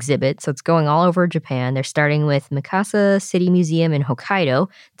traveling exhibit, so it's going all over Japan. They're starting with Mikasa City Museum in Hokkaido.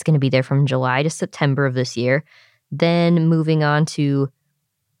 It's going to be there from July to September of this year. Then moving on to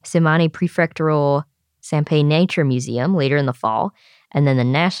Shimane Prefectural Sanpei Nature Museum later in the fall. And then the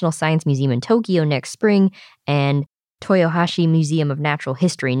National Science Museum in Tokyo next spring. And Toyohashi Museum of Natural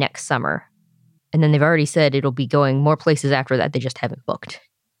History next summer. And then they've already said it'll be going more places after that. They just haven't booked.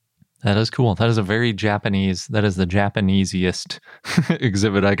 That is cool. That is a very Japanese, that is the Japaneseiest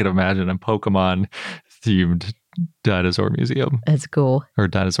exhibit I could imagine, a Pokemon-themed dinosaur museum That's cool. or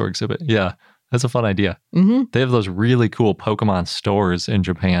dinosaur exhibit. Yeah, that's a fun idea. Mm-hmm. They have those really cool Pokemon stores in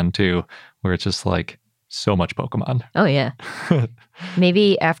Japan too, where it's just like so much Pokemon. Oh, yeah.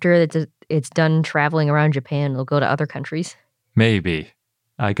 Maybe after it's done traveling around Japan, it'll go to other countries. Maybe.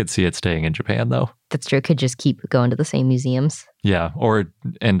 I could see it staying in Japan though. That's true. It could just keep going to the same museums. Yeah, or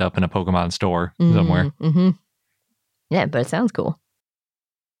end up in a Pokemon store somewhere. Mm-hmm. Yeah, but it sounds cool.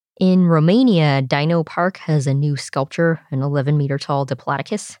 In Romania, Dino Park has a new sculpture, an 11-meter tall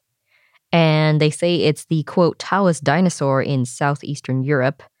Diplodocus. And they say it's the, quote, tallest dinosaur in southeastern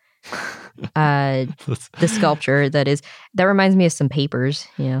Europe. The sculpture, that reminds me of some papers,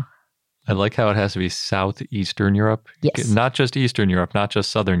 I like how it has to be southeastern Europe. Yes. Not just Eastern Europe, not just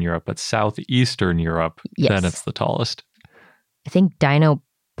Southern Europe, but southeastern Europe. Yes. Then it's the tallest. I think Dino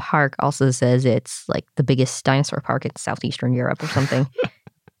Park also says it's like the biggest dinosaur park in southeastern Europe or something.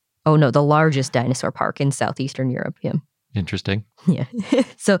 Oh, no, the largest dinosaur park in southeastern Europe. Yeah. Interesting. Yeah.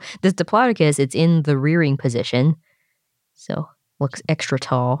 So this Diplodocus, it's in the rearing position. So looks extra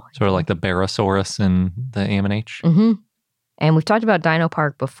tall. Sort of like the Barosaurus in the AMNH. Mm-hmm. And we've talked about Dino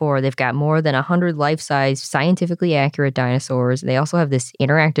Park before. They've got more than 100 life-size, scientifically accurate dinosaurs. They also have this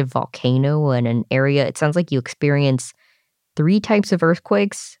interactive volcano and an area. It sounds like you experience 3 types of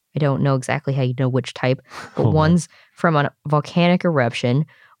earthquakes. I don't know exactly how you know which type, but one's from a volcanic eruption,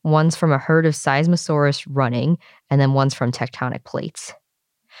 one's from a herd of Seismosaurus running, and then one's from tectonic plates.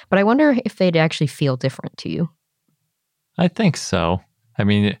 But I wonder if they'd actually feel different to you. I think so. I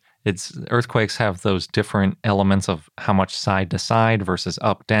mean, earthquakes have those different elements of how much side to side versus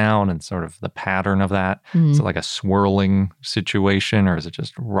up down and sort of the pattern of that. Is it like a swirling situation or is it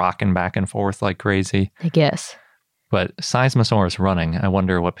just rocking back and forth like crazy? I guess. But Seismosaurus running, I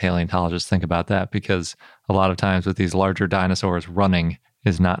wonder what paleontologists think about that because a lot of times with these larger dinosaurs, running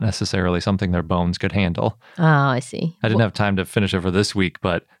is not necessarily something their bones could handle. Oh, I see. I didn't have time to finish it for this week,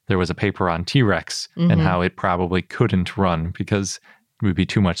 but there was a paper on T-Rex and how it probably couldn't run because it would be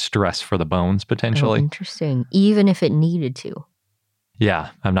too much stress for the bones potentially. Oh, interesting. Even if it needed to. Yeah,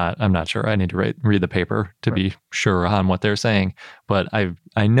 I'm not sure. I need to read the paper to be sure on what they're saying. But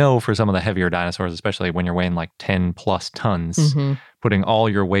I know for some of the heavier dinosaurs, especially when you're weighing like 10 plus tons, putting all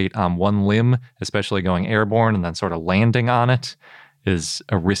your weight on one limb, especially going airborne and then sort of landing on it, is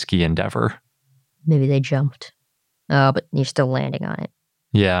a risky endeavor. Maybe they jumped. Oh, but you're still landing on it.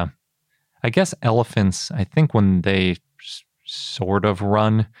 Yeah. I guess elephants, I think when they sort of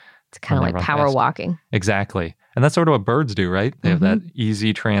run. It's kind of like power walking. Exactly. And that's sort of what birds do, right? They have that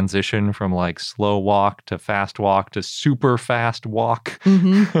easy transition from like slow walk to super fast walk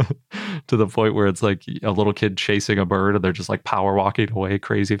to the point where it's like a little kid chasing a bird and they're just like power walking away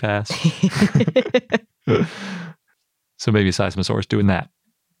crazy fast. So maybe Seismosaurus doing that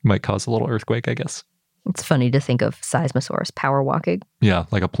might cause a little earthquake, I guess. It's funny to think of Seismosaurus power walking. Yeah,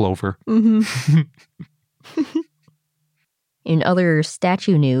 like a plover. In other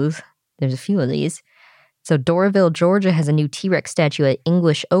statue news, there's a few of these. So Doraville, Georgia has a new T-Rex statue at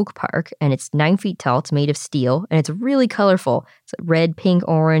English Oak Park, and it's 9 feet tall. It's made of steel, and it's really colorful. It's red, pink,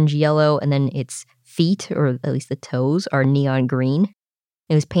 orange, yellow, and then its feet, or at least the toes, are neon green.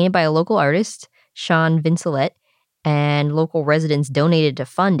 It was painted by a local artist, Sean Vincelette, and local residents donated to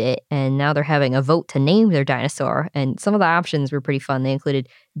fund it, and now they're having a vote to name their dinosaur. And some of the options were pretty fun. They included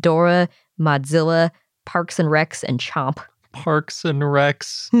Dora, Modzilla, Parks and Rex, and Chomp. Parks and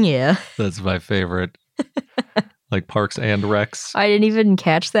Rex. Yeah. That's my favorite. Like Parks and Rex. I didn't even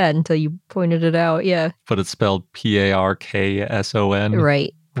catch that until you pointed it out. Yeah. But it's spelled Parkson.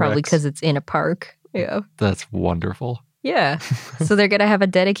 Right. Probably because it's in a park. Yeah. That's wonderful. Yeah. So they're going to have a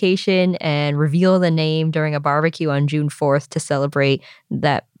dedication and reveal the name during a barbecue on June 4th to celebrate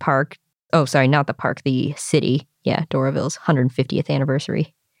that park. Oh, sorry, not the park, the city. Yeah, Doraville's 150th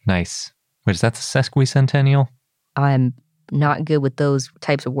anniversary. Nice. Wait, is that the sesquicentennial? I'm not good with those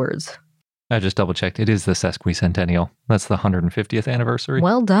types of words. I just double checked. It is the sesquicentennial. That's the 150th anniversary.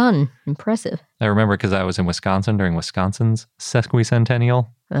 Well done. Impressive. I remember because I was in Wisconsin during Wisconsin's sesquicentennial.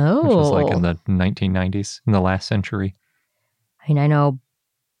 Oh. Which was like in the 1990s, in the last century. I mean, I know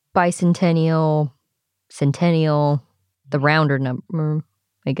bicentennial, centennial, the rounder number.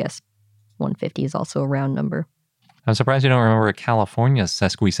 I guess 150 is also a round number. I'm surprised you don't remember California's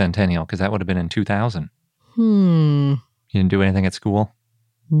sesquicentennial because that would have been in 2000. You didn't do anything at school?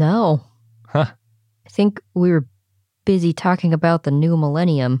 No. Huh. I think we were busy talking about the new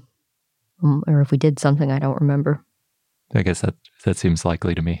millennium. Or if we did something, I don't remember. I guess that seems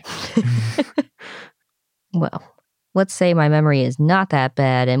likely to me. Well, let's say my memory is not that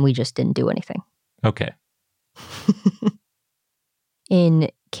bad and we just didn't do anything. Okay. In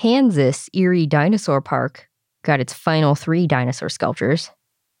Kansas, Erie Dinosaur Park got its final 3 dinosaur sculptures.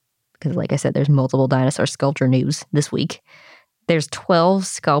 Because like I said, there's multiple dinosaur sculpture news this week. There's 12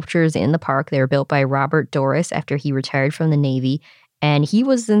 sculptures in the park. They were built by Robert Doris after he retired from the Navy. And he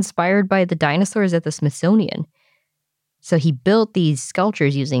was inspired by the dinosaurs at the Smithsonian. So he built these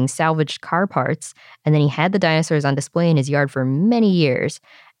sculptures using salvaged car parts. And then he had the dinosaurs on display in his yard for many years.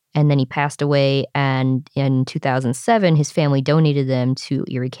 And then he passed away, and in 2007, his family donated them to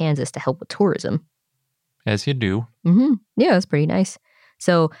Erie, Kansas to help with tourism. As you do. Mm-hmm. Yeah, that's pretty nice.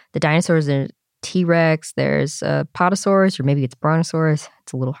 So the dinosaurs are T-Rex, there's Podosaurus, or maybe it's Brontosaurus.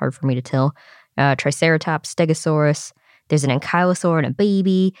 It's a little hard for me to tell. Triceratops, Stegosaurus. There's an Ankylosaur and a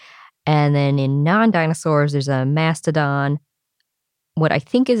baby. And then in non-dinosaurs, there's a Mastodon, what I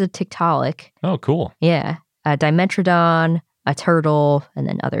think is a Tiktaalik. Oh, cool. Yeah. A Dimetrodon, a turtle, and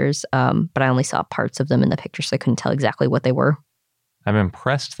then others. But I only saw parts of them in the picture, so I couldn't tell exactly what they were. I'm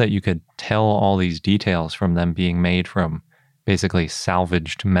impressed that you could tell all these details from them being made from basically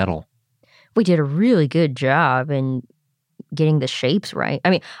salvaged metal. We did a really good job in getting the shapes right. I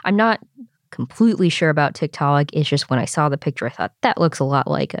mean, I'm not completely sure about Tiktaalik. It's just when I saw the picture, I thought that looks a lot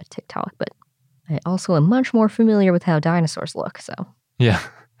like a Tiktaalik. But I also am much more familiar with how dinosaurs look, so. Yeah.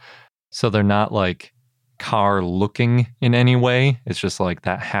 So they're not like car looking in any way. It's just like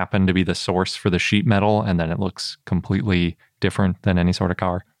that happened to be the source for the sheet metal, and then it looks completely different than any sort of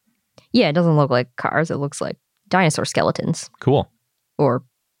car. Yeah, it doesn't look like cars. It looks like dinosaur skeletons. Cool. Or,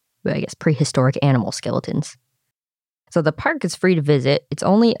 I guess, prehistoric animal skeletons. So the park is free to visit. It's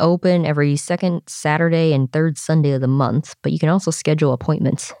only open every second Saturday and third Sunday of the month, but you can also schedule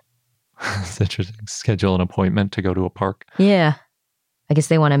appointments. It's interesting. Schedule an appointment to go to a park. Yeah. I guess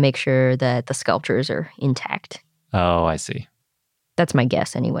they want to make sure that the sculptures are intact. Oh, I see. That's my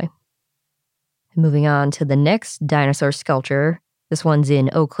guess anyway. Moving on to the next dinosaur sculpture. This one's in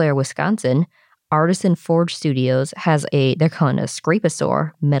Eau Claire, Wisconsin. Artisan Forge Studios has they're calling it a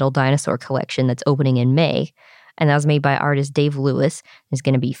Scraposaur metal dinosaur collection that's opening in May. And that was made by artist Dave Lewis. There's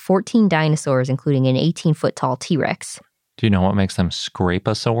going to be 14 dinosaurs, including an 18-foot tall T-Rex. Do you know what makes them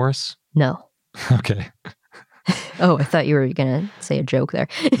Scraposaurus? No. Okay. Oh, I thought you were going to say a joke there.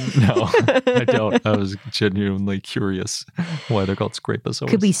 No, I don't. I was genuinely curious why they're called Scraposaurs.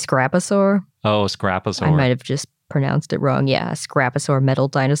 Could be Scraposaur. Oh, Scraposaur. I might have just pronounced it wrong. Yeah, a Scraposaur metal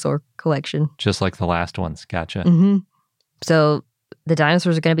dinosaur collection. Just like the last ones. Gotcha. Mm-hmm. So the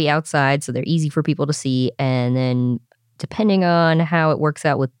dinosaurs are going to be outside, so they're easy for people to see. And then depending on how it works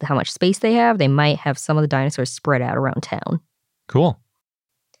out with how much space they have, they might have some of the dinosaurs spread out around town. Cool.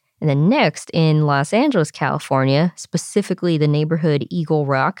 And then next, in Los Angeles, California, specifically the neighborhood Eagle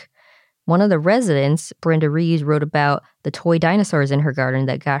Rock, one of the residents, Brenda Reeves, wrote about the toy dinosaurs in her garden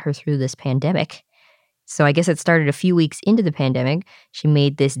that got her through this pandemic. So I guess it started a few weeks into the pandemic. She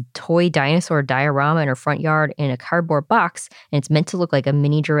made this toy dinosaur diorama in her front yard in a cardboard box, and it's meant to look like a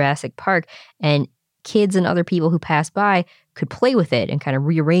mini Jurassic Park. And kids and other people who pass by could play with it and kind of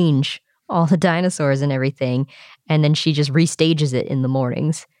rearrange all the dinosaurs and everything. And then she just restages it in the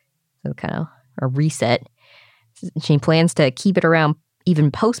mornings. So kind of a reset. She plans to keep it around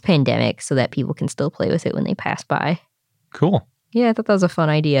even post-pandemic so that people can still play with it when they pass by. Cool. Yeah, I thought that was a fun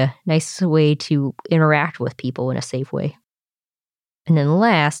idea. Nice way to interact with people in a safe way. And then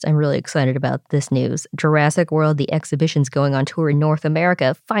last, I'm really excited about this news. Jurassic World, the exhibition's going on tour in North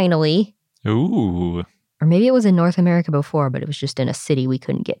America, finally. Ooh. Or maybe it was in North America before, but it was just in a city we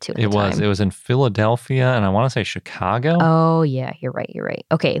couldn't get to at the time. It was in Philadelphia, and I want to say Chicago. Oh, yeah, you're right.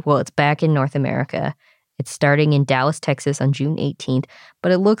 Okay, well, it's back in North America. It's starting in Dallas, Texas on June 18th,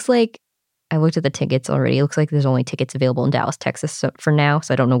 but it looks like, I looked at the tickets already, it looks like there's only tickets available in Dallas, Texas for now,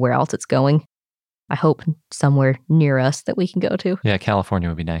 so I don't know where else it's going. I hope somewhere near us that we can go to. Yeah, California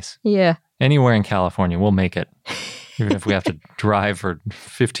would be nice. Yeah. Anywhere in California, we'll make it. Even if we have to drive for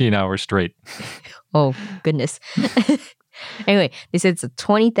 15 hours straight. Oh, goodness. Anyway, they said it's a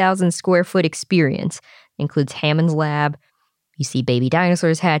 20,000 square foot experience. It includes Hammond's Lab. You see baby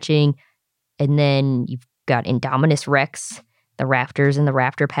dinosaurs hatching. And then you've got Indominus Rex, the raptors in the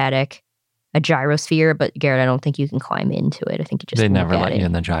raptor paddock, a gyrosphere. But Garrett, I don't think you can climb into it. I think you just They never let you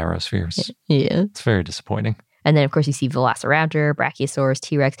in the gyrospheres. Yeah. It's very disappointing. And then, of course, you see Velociraptor, Brachiosaurus,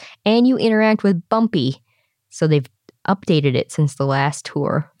 T-Rex, and you interact with Bumpy. So they've updated it since the last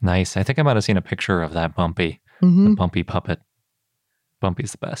tour. Nice. I think I might have seen a picture of that Bumpy, Mm-hmm. the Bumpy puppet.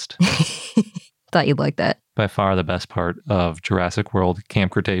 Bumpy's the best. Thought you'd like that. By far the best part of Jurassic World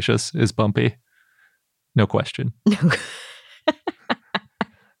Camp Cretaceous is Bumpy. No question.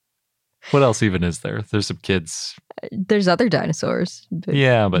 What else even is there? There's some kids. There's other dinosaurs. But,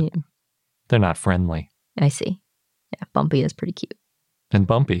 Yeah, but they're not friendly. I see. Yeah, Bumpy is pretty cute. And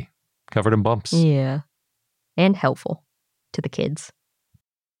bumpy, covered in bumps. Yeah. And helpful to the kids.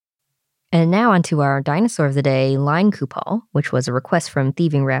 And now onto our dinosaur of the day, Line-Kupal, which was a request from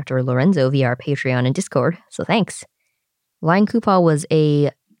Thieving Raptor Lorenzo via our Patreon and Discord, so thanks. Line-Kupal was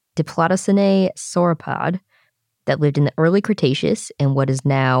a Diplodocene sauropod that lived in the early Cretaceous in what is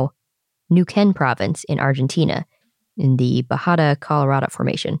now Neuquén province in Argentina, in the Bajada Colorado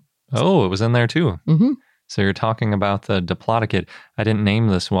Formation. Oh, it was in there too. Mm-hmm. So you're talking about the Diplodocid. I didn't name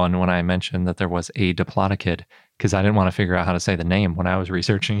this one when I mentioned that there was a Diplodocid because I didn't want to figure out how to say the name when I was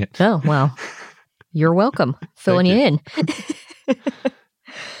researching it. Oh, well, you're welcome. Filling you in.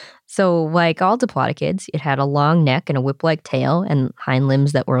 So, like all Diplodocids, it had a long neck and a whip-like tail and hind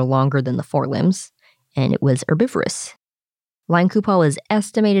limbs that were longer than the forelimbs, and it was herbivorous. Line-Kupal is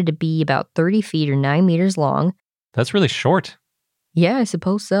estimated to be about 30 feet or 9 meters long. That's really short. Yeah, I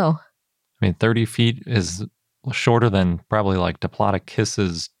suppose so. I mean, 30 feet is shorter than probably like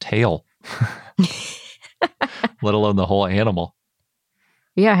Diplodocus's tail, let alone the whole animal.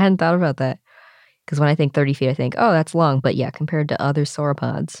 Yeah, I hadn't thought about that. Because when I think 30 feet, I think, oh, that's long. But yeah, compared to other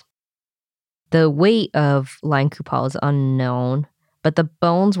sauropods. The weight of Line-Kupal is unknown, but the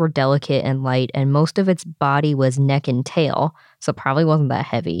bones were delicate and light, and most of its body was neck and tail, so it probably wasn't that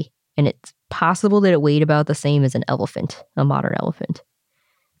heavy. And it's possible that it weighed about the same as an elephant, a modern elephant.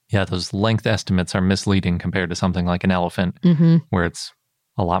 Yeah, those length estimates are misleading compared to something like an elephant, where it's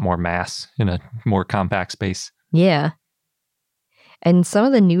a lot more mass in a more compact space. Yeah. And some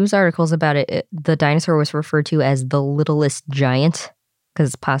of the news articles about it, the dinosaur was referred to as the littlest giant, because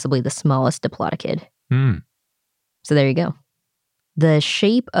it's possibly the smallest diplodocid. So there you go. The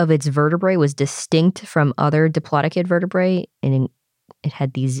shape of its vertebrae was distinct from other diplodocid vertebrae, and it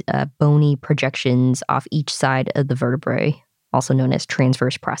had these bony projections off each side of the vertebrae, also known as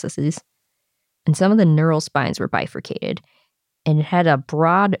transverse processes. And some of the neural spines were bifurcated. And it had a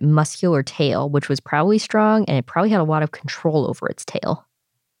broad muscular tail, which was probably strong, and it probably had a lot of control over its tail.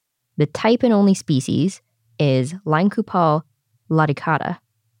 The type and only species is Line-Kupal laticata.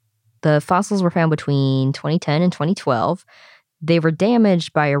 The fossils were found between 2010 and 2012. They were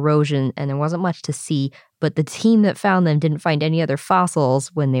damaged by erosion, and there wasn't much to see, but the team that found them didn't find any other fossils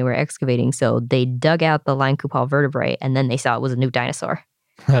when they were excavating, so they dug out the Line-Kupal vertebrae, and then they saw it was a new dinosaur.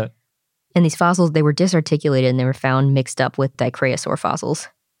 And these fossils, they were disarticulated, and they were found mixed up with Dicraeosaur fossils.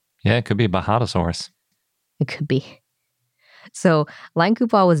 Yeah, it could be Bajadasaurus. It could be. So,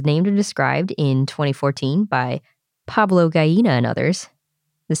 Line-Kupal was named and described in 2014 by Pablo Gallina and others.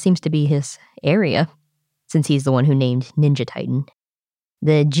 This seems to be his area, since he's the one who named Ninja Titan.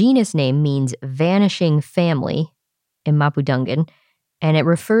 The genus name means vanishing family in Mapudungun, and it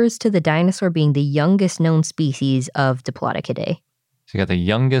refers to the dinosaur being the youngest known species of Diplodocidae. So you got the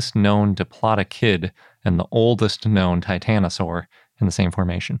youngest known Diplodocid and the oldest known Titanosaur in the same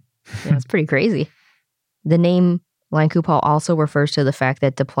formation. Yeah, it's pretty crazy. The name Line-Kupal also refers to the fact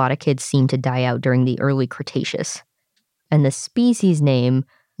that Diplodocids seemed to die out during the early Cretaceous. And the species name,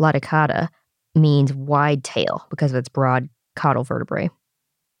 Laticata, means wide tail because of its broad caudal vertebrae.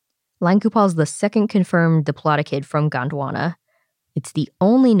 Line-Kupal is the second confirmed Diplodocid from Gondwana. It's the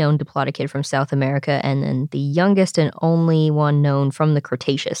only known Diplodocid from South America, and then the youngest and only one known from the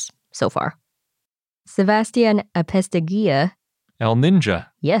Cretaceous so far. Sebastian Apesteguía, El Ninja.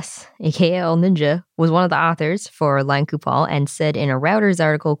 yes, aka El Ninja, was one of the authors for Line-Kupal and said in a Routers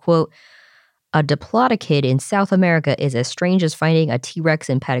article, quote, "A Diplodocid in South America is as strange as finding a T-Rex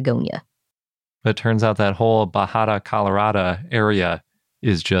in Patagonia." But it turns out that whole Bajada Colorado area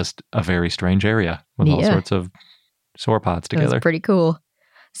is just a very strange area with all sorts of sauropods together. That's pretty cool.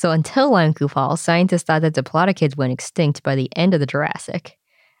 So until Line-Kupal, scientists thought that Diplodocids went extinct by the end of the Jurassic.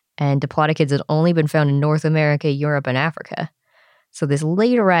 And Diplodocids had only been found in North America, Europe, and Africa. So this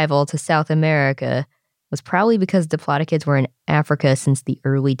late arrival to South America was probably because Diplodocids were in Africa since the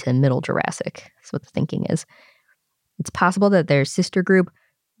early to middle Jurassic. That's what the thinking is. It's possible that their sister group,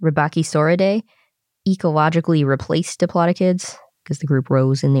 Rhybachisauridae, ecologically replaced Diplodocids because the group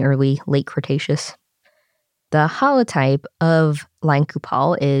rose in the early late Cretaceous. The holotype of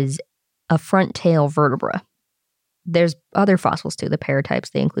Line-Kupal is a front tail vertebra. There's other fossils too, the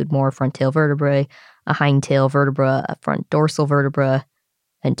paratypes. They include more front tail vertebrae, a hind tail vertebra, a front dorsal vertebra,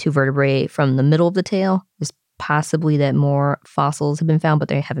 and 2 vertebrae from the middle of the tail. There's possibly that more fossils have been found, but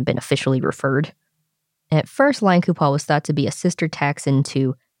they haven't been officially referred. At first, Line-Kupal was thought to be a sister taxon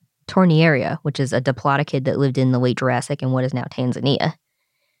to Torniaria, which is a diplodocid that lived in the late Jurassic in what is now Tanzania.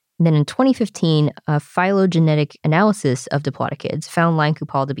 And then in 2015, a phylogenetic analysis of diplodocids found line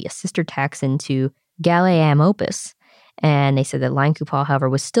cupal to be a sister taxon to Galeamopus. And they said that line cupal, however,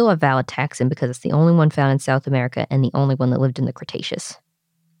 was still a valid taxon because it's the only one found in South America and the only one that lived in the Cretaceous.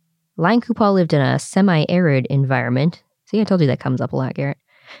 Line cupal lived in a semi-arid environment. See, I told you that comes up a lot, Garrett.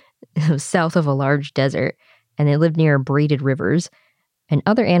 It was south of a large desert, and they lived near braided rivers. And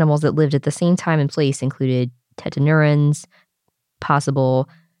other animals that lived at the same time and place included tetanurans, possible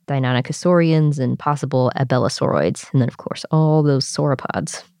Deinonychosaurians, and possible abelosauroids. And then, of course, all those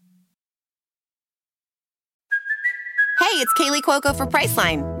sauropods. Hey, it's Kaylee Cuoco for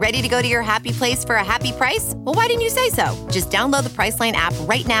Priceline. Ready to go to your happy place for a happy price? Well, why didn't you say so? Just download the Priceline app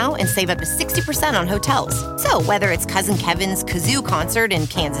right now and save up to 60% on hotels. So whether it's Cousin Kevin's Kazoo Concert in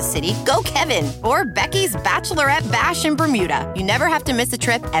Kansas City, go Kevin, or Becky's Bachelorette Bash in Bermuda, you never have to miss a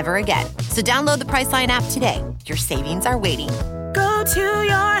trip ever again. So download the Priceline app today. Your savings are waiting. Go to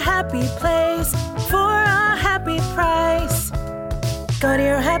your happy place for a happy price. Go to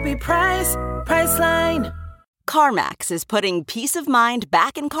your happy price, Priceline. CarMax is putting peace of mind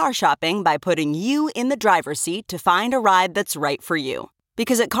back in car shopping by putting you in the driver's seat to find a ride that's right for you.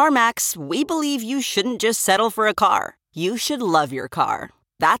 Because at CarMax, we believe you shouldn't just settle for a car. You should love your car.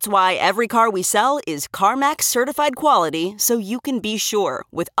 That's why every car we sell is CarMax certified quality, so you can be sure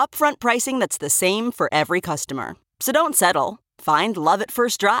with upfront pricing that's the same for every customer. So don't settle. Find love at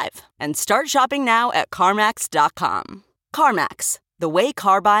first drive and start shopping now at CarMax.com. CarMax, the way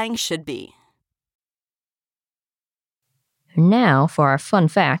car buying should be. Now, for our fun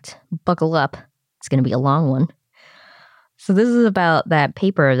fact, buckle up. It's going to be a long one. So this is about that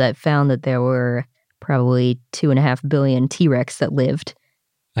paper that found that there were probably 2.5 billion T-Rex that lived.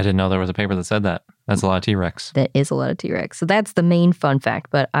 I didn't know there was a paper that said that. That's a lot of T-Rex. That is a lot of T-Rex. So that's the main fun fact,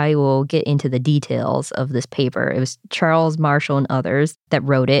 but I will get into the details of this paper. It was Charles Marshall and others that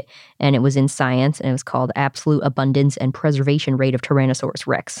wrote it, and it was in Science, and it was called Absolute Abundance and Preservation Rate of Tyrannosaurus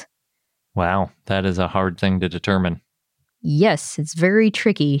Rex. Wow, that is a hard thing to determine. Yes, it's very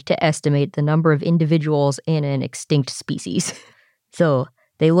tricky to estimate the number of individuals in an extinct species. So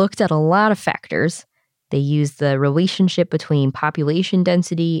they looked at a lot of factors. They used the relationship between population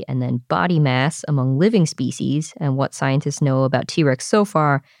density and then body mass among living species and what scientists know about T-Rex so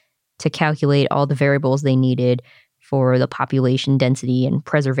far to calculate all the variables they needed for the population density and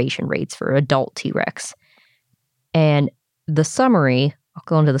preservation rates for adult T-Rex. And the summary, I'll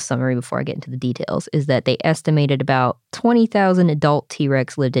go into the summary before I get into the details, is that they estimated about 20,000 adult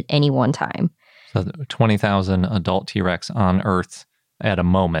T-Rex lived at any one time. So 20,000 adult T-Rex on Earth at a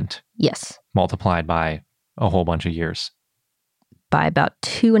moment. Yes. Multiplied by a whole bunch of years. By about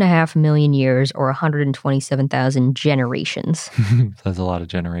 2.5 million years or 127,000 generations. That's a lot of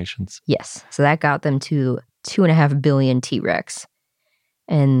generations. Yes. So that got them to 2.5 billion T-Rex.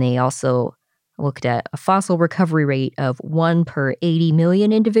 And they also looked at a fossil recovery rate of 1 per 80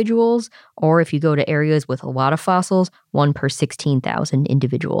 million individuals, or if you go to areas with a lot of fossils, 1 per 16,000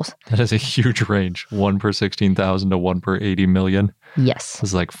 individuals. That is a huge range. 1 per 16,000 to 1 per 80 million. Yes. This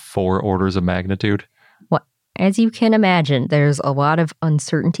is like 4 orders of magnitude. Well, as you can imagine, there's a lot of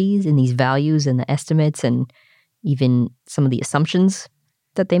uncertainties in these values and the estimates and even some of the assumptions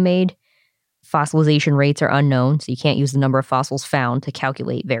that they made. Fossilization rates are unknown, so you can't use the number of fossils found to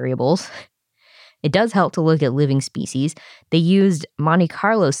calculate variables. It does help to look at living species. They used Monte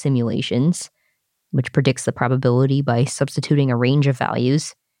Carlo simulations, which predicts the probability by substituting a range of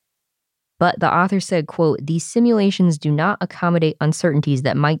values. But the author said, quote, "These simulations do not accommodate uncertainties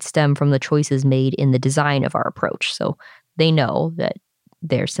that might stem from the choices made in the design of our approach." So they know that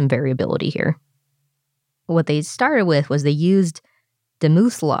there's some variability here. What they started with was they used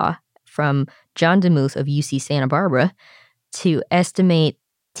Demuth's law from John Demuth of UC Santa Barbara to estimate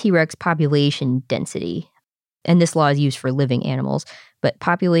T-Rex population density. And this law is used for living animals, but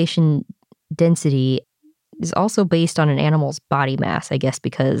population density is also based on an animal's body mass, I guess,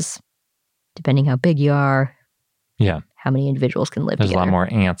 because depending how big you are, how many individuals can live There's together. a lot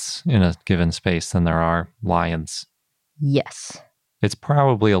more ants in a given space than there are lions. Yes. It's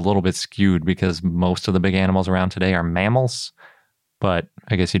probably a little bit skewed because most of the big animals around today are mammals, but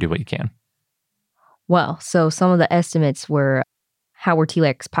I guess you do what you can. Well, so some of the estimates were how were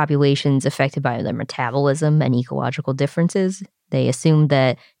T-Rex populations affected by their metabolism and ecological differences. They assumed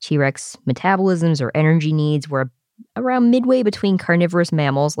that T-Rex metabolisms or energy needs were around midway between carnivorous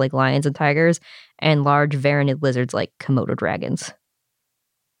mammals like lions and tigers and large varanid lizards like Komodo dragons.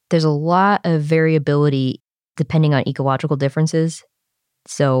 There's a lot of variability depending on ecological differences,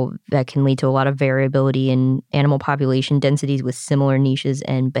 so that can lead to a lot of variability in animal population densities with similar niches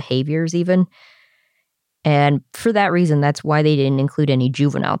and behaviors even. And for that reason, that's why they didn't include any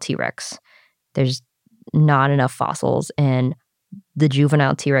juvenile T-Rex. There's not enough fossils, and the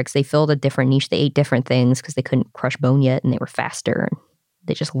juvenile T-Rex, they filled a different niche. They ate different things because they couldn't crush bone yet, and they were faster, and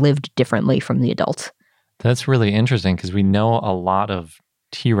they just lived differently from the adults. That's really interesting because we know a lot of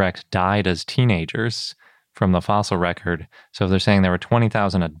T-Rex died as teenagers from the fossil record. So if they're saying there were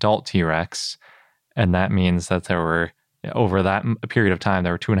 20,000 adult T-Rex, and that means that there were, over that period of time,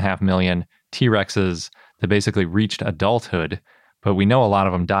 there were 2.5 million T-Rexes that basically reached adulthood. But we know a lot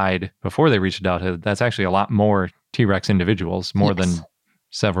of them died before they reached adulthood. That's actually a lot more T-Rex individuals, more than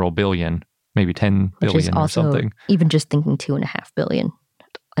several billion, maybe 10 billion Which is also, or something. Even just thinking 2.5 billion.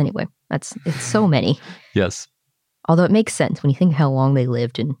 Anyway, it's so many. Yes. Although it makes sense when you think how long they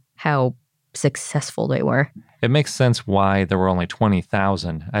lived and how successful they were. It makes sense why there were only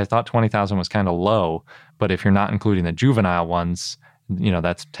 20,000. I thought 20,000 was kind of low, but if you're not including the juvenile ones,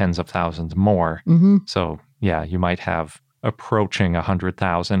 that's tens of thousands more. Mm-hmm. So yeah, you might have approaching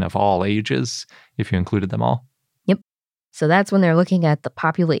 100,000 of all ages if you included them all. Yep. So that's when they're looking at the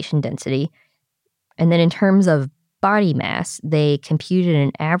population density. And then in terms of body mass, they computed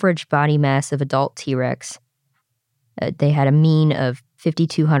an average body mass of adult T-Rex. They had a mean of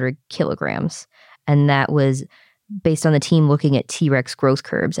 5,200 kilograms. And that was based on the team looking at T-Rex growth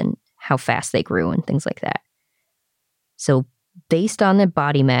curves and how fast they grew and things like that. So based on the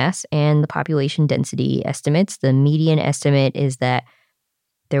body mass and the population density estimates, the median estimate is that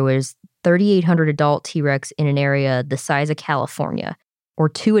there was 3,800 adult T-Rex in an area the size of California, or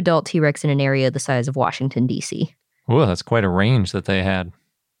 2 adult T-Rex in an area the size of Washington, D.C. Oh, that's quite a range that they had.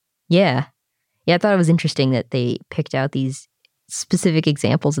 Yeah. Yeah, I thought it was interesting that they picked out these specific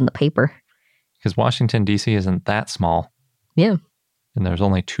examples in the paper. Because Washington, D.C. isn't that small. Yeah. And there's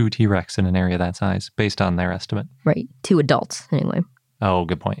only 2 T-Rex in an area that size, based on their estimate. Right. 2 adults, anyway. Oh,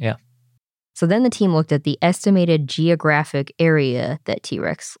 good point. Yeah. So then the team looked at the estimated geographic area that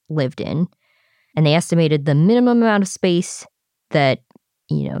T-Rex lived in, and they estimated the minimum amount of space that,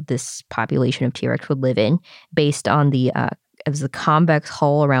 this population of T-Rex would live in based on the convex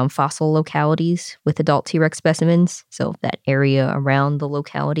hull around fossil localities with adult T-Rex specimens, so that area around the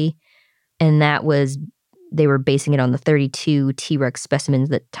locality. And they were basing it on the 32 T-Rex specimens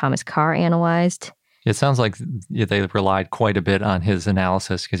that Thomas Carr analyzed. It sounds like they relied quite a bit on his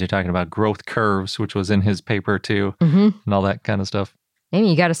analysis because you're talking about growth curves, which was in his paper too, and all that kind of stuff. I mean,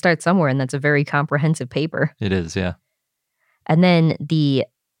 you got to start somewhere, and that's a very comprehensive paper. It is, yeah. And then the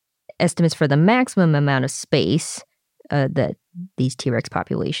estimates for the maximum amount of space that these T-Rex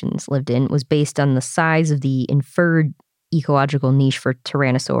populations lived in was based on the size of the inferred ecological niche for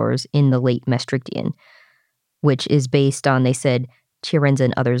tyrannosaurs in the late Maastrichtian, which is based on, they said, Chiarenza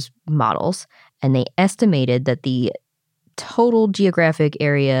and others' models. And they estimated that the total geographic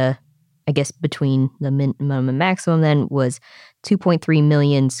area, I guess between the minimum and maximum then, was 2.3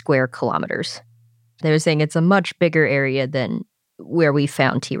 million square kilometers. They were saying it's a much bigger area than where we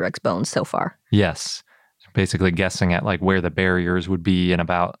found T-Rex bones so far. Yes. Basically guessing at where the barriers would be and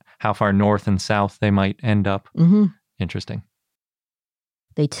about how far north and south they might end up. Mm-hmm. Interesting.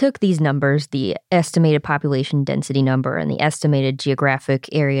 They took these numbers, the estimated population density number and the estimated geographic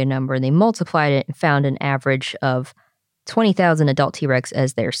area number, and they multiplied it and found an average of 20,000 adult T-Rex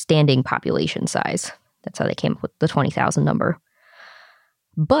as their standing population size. That's how they came up with the 20,000 number.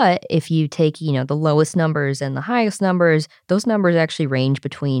 But if you take, the lowest numbers and the highest numbers, those numbers actually range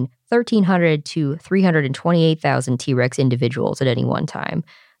between 1,300 to 328,000 T-Rex individuals at any one time.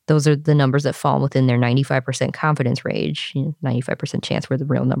 Those are the numbers that fall within their 95% confidence range, 95% chance where the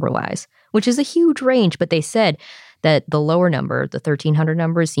real number lies, which is a huge range. But they said that the lower number, the 1,300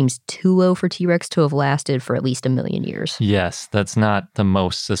 number, seems too low for T-Rex to have lasted for at least 1 million years. Yes, that's not the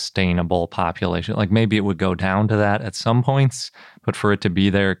most sustainable population. Maybe it would go down to that at some points, but for it to be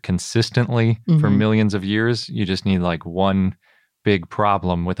there consistently for millions of years, you just need one big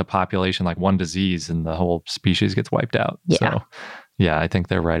problem with a population, one disease, and the whole species gets wiped out. Yeah. So, yeah, I think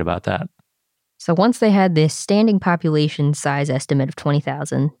they're right about that. So once they had this standing population size estimate of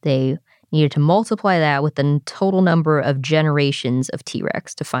 20,000, they needed to multiply that with the total number of generations of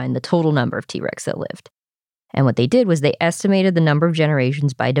T-Rex to find the total number of T-Rex that lived. And what they did was they estimated the number of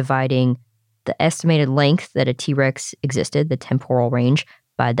generations by dividing the estimated length that a T-Rex existed, the temporal range,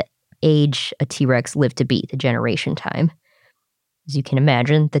 by the age a T-Rex lived to be, the generation time. As you can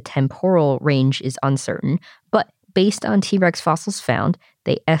imagine, the temporal range is uncertain, but based on T-Rex fossils found,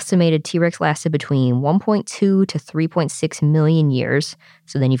 they estimated T-Rex lasted between 1.2 to 3.6 million years.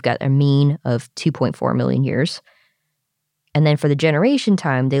 So then you've got a mean of 2.4 million years. And then for the generation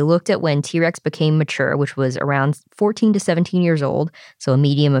time, they looked at when T-Rex became mature, which was around 14 to 17 years old, so a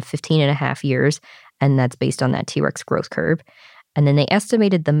medium of 15 and a half years. and that's based on that T-Rex growth curve. And then they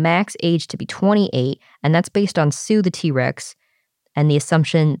estimated the max age to be 28, and that's based on Sue the T-Rex and the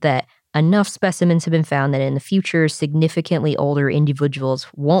assumption that enough specimens have been found that in the future, significantly older individuals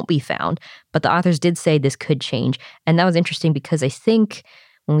won't be found. But the authors did say this could change. And that was interesting because I think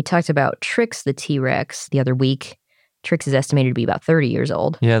when we talked about Trix the T-Rex the other week, Trix is estimated to be about 30 years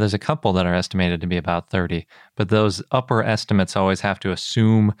old. Yeah, there's a couple that are estimated to be about 30. But those upper estimates always have to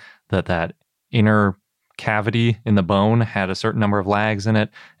assume that inner cavity in the bone had a certain number of lags in it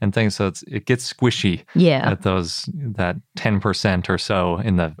and things, so it gets squishy at that 10% or so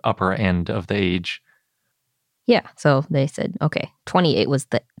in the upper end of the age. Yeah, so they said, okay, 28 was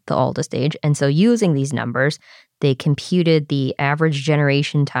the oldest age. And so using these numbers, they computed the average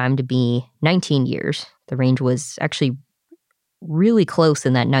generation time to be 19 years. The range was actually really close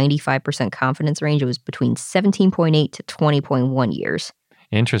in that 95% confidence range. It was between 17.8 to 20.1 years.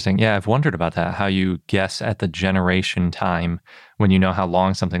 Interesting. Yeah, I've wondered about that, how you guess at the generation time when you know how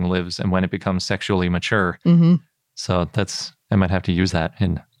long something lives and when it becomes sexually mature. Mm-hmm. So I might have to use that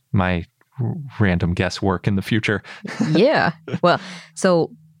in my random guesswork in the future. Yeah. Well,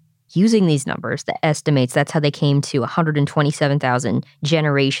 so using these numbers, the estimates, that's how they came to 127,000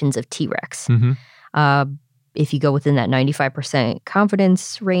 generations of T-Rex. Mm-hmm. If you go within that 95%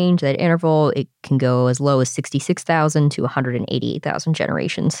 confidence range, that interval, it can go as low as 66,000 to 188,000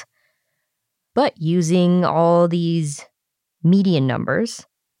 generations. But using all these median numbers,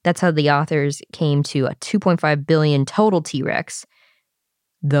 that's how the authors came to a 2.5 billion total T-Rex.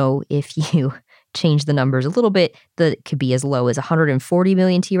 Though if you change the numbers a little bit, that could be as low as 140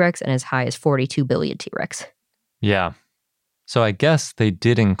 million T-Rex and as high as 42 billion T-Rex. Yeah. So I guess they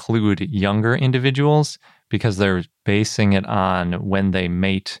did include younger individuals because they're basing it on when they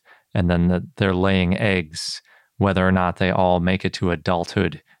mate and then they're laying eggs, whether or not they all make it to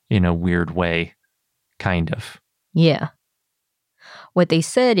adulthood in a weird way, kind of. Yeah. What they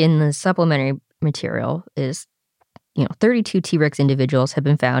said in the supplementary material is, 32 T-Rex individuals have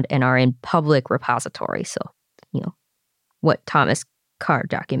been found and are in public repository. So, what Thomas Carr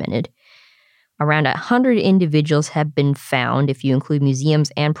documented. Around 100 individuals have been found if you include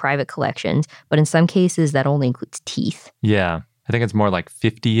museums and private collections, but in some cases that only includes teeth. Yeah, I think it's more like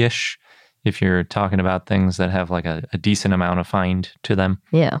 50-ish if you're talking about things that have like a decent amount of find to them.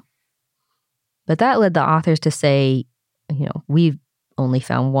 Yeah. But that led the authors to say, we've only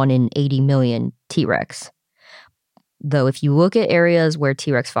found 1 in 80 million T-Rex. Though if you look at areas where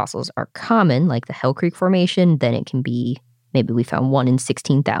T-Rex fossils are common, like the Hell Creek Formation, then it can be, maybe we found 1 in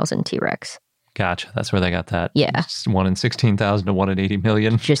 16,000 T-Rex. Gotcha. That's where they got that. Yeah. It's 1 in 16,000 to 1 in 80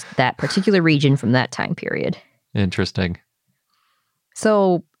 million. Just that particular region from that time period. Interesting.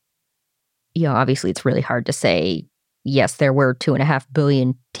 So, obviously it's really hard to say, yes, there were 2.5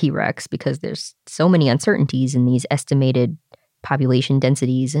 billion T-Rex because there's so many uncertainties in these estimated population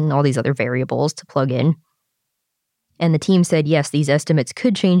densities and all these other variables to plug in. And the team said, yes, these estimates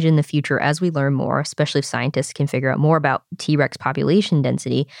could change in the future as we learn more, especially if scientists can figure out more about T-Rex population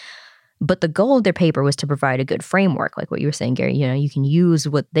density. But the goal of their paper was to provide a good framework, like what you were saying, Gary. You can use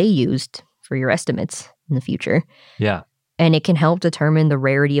what they used for your estimates in the future. Yeah. And it can help determine the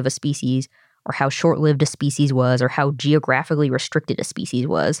rarity of a species or how short-lived a species was or how geographically restricted a species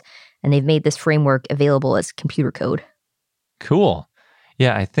was. And they've made this framework available as computer code. Cool.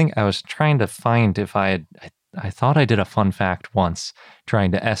 Yeah, I think I was trying to find if I thought I did a fun fact once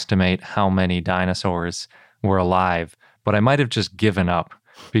trying to estimate how many dinosaurs were alive, but I might have just given up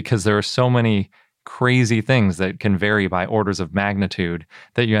because there are so many crazy things that can vary by orders of magnitude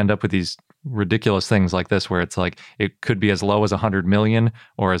that you end up with these ridiculous things like this where it's like it could be as low as 100 million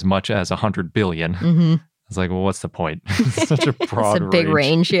or as much as 100 billion. Mm-hmm. It's like, well, what's the point? It's such a broad It's a big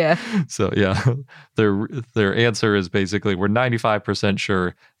range, yeah. So, yeah, their answer is basically we're 95%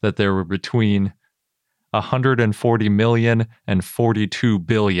 sure that there were between 140 million and 42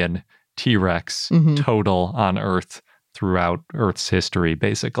 billion T-Rex total on Earth throughout Earth's history,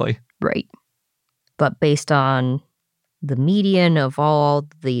 basically. Right. But based on the median of all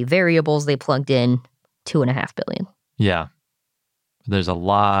the variables they plugged in, 2.5 billion. Yeah. There's a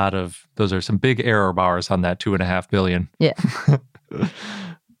lot of, those are some big error bars on that 2.5 billion. Yeah.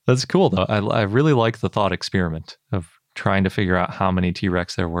 That's cool, though. I really like the thought experiment of trying to figure out how many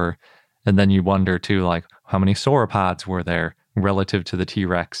T-Rex there were. And then you wonder, too, like, how many sauropods were there relative to the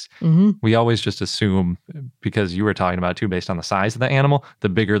T-Rex? Mm-hmm. We always just assume, because you were talking about, too, based on the size of the animal, the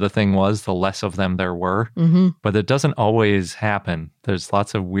bigger the thing was, the less of them there were. Mm-hmm. But it doesn't always happen. There's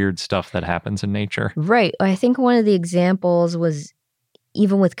lots of weird stuff that happens in nature. Right. I think one of the examples was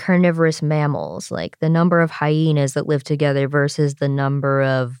even with carnivorous mammals, like the number of hyenas that live together versus the number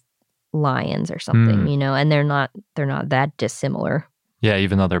of lions or something, and they're not that dissimilar. Yeah,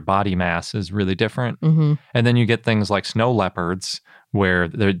 even though their body mass is really different. Mm-hmm. And then you get things like snow leopards, where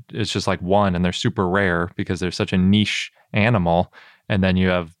it's just like one, and they're super rare because they're such a niche animal. And then you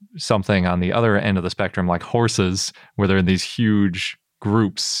have something on the other end of the spectrum, like horses, where they're in these huge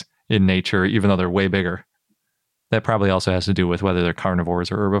groups in nature, even though they're way bigger. That probably also has to do with whether they're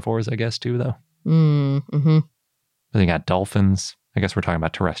carnivores or herbivores, I guess, too, though. Mm-hmm. Then you got dolphins. I guess we're talking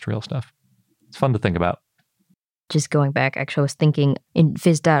about terrestrial stuff. It's fun to think about. Just going back, actually, I was thinking in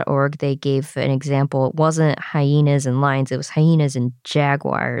Viz.org, they gave an example. It wasn't hyenas and lions, it was hyenas and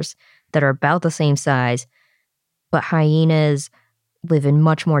jaguars that are about the same size, but hyenas live in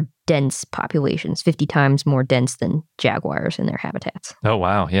much more dense populations, 50 times more dense than jaguars in their habitats. Oh,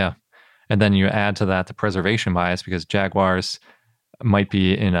 wow. Yeah. And then you add to that the preservation bias, because jaguars might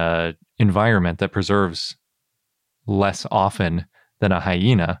be in an environment that preserves less often than a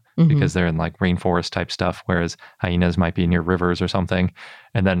hyena, because they're in like rainforest type stuff, whereas hyenas might be near rivers or something.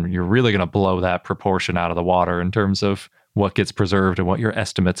 And then you're really going to blow that proportion out of the water in terms of what gets preserved and what your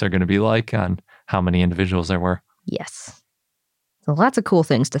estimates are going to be like on how many individuals there were. Yes. So lots of cool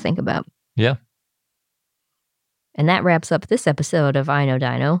things to think about. Yeah. And that wraps up this episode of I Know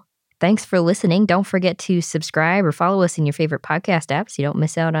Dino. Thanks for listening. Don't forget to subscribe or follow us in your favorite podcast apps so you don't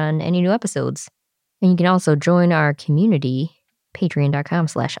miss out on any new episodes. And you can also join our community,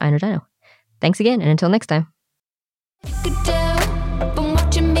 patreon.com/iknowdino. Thanks again, and until next time.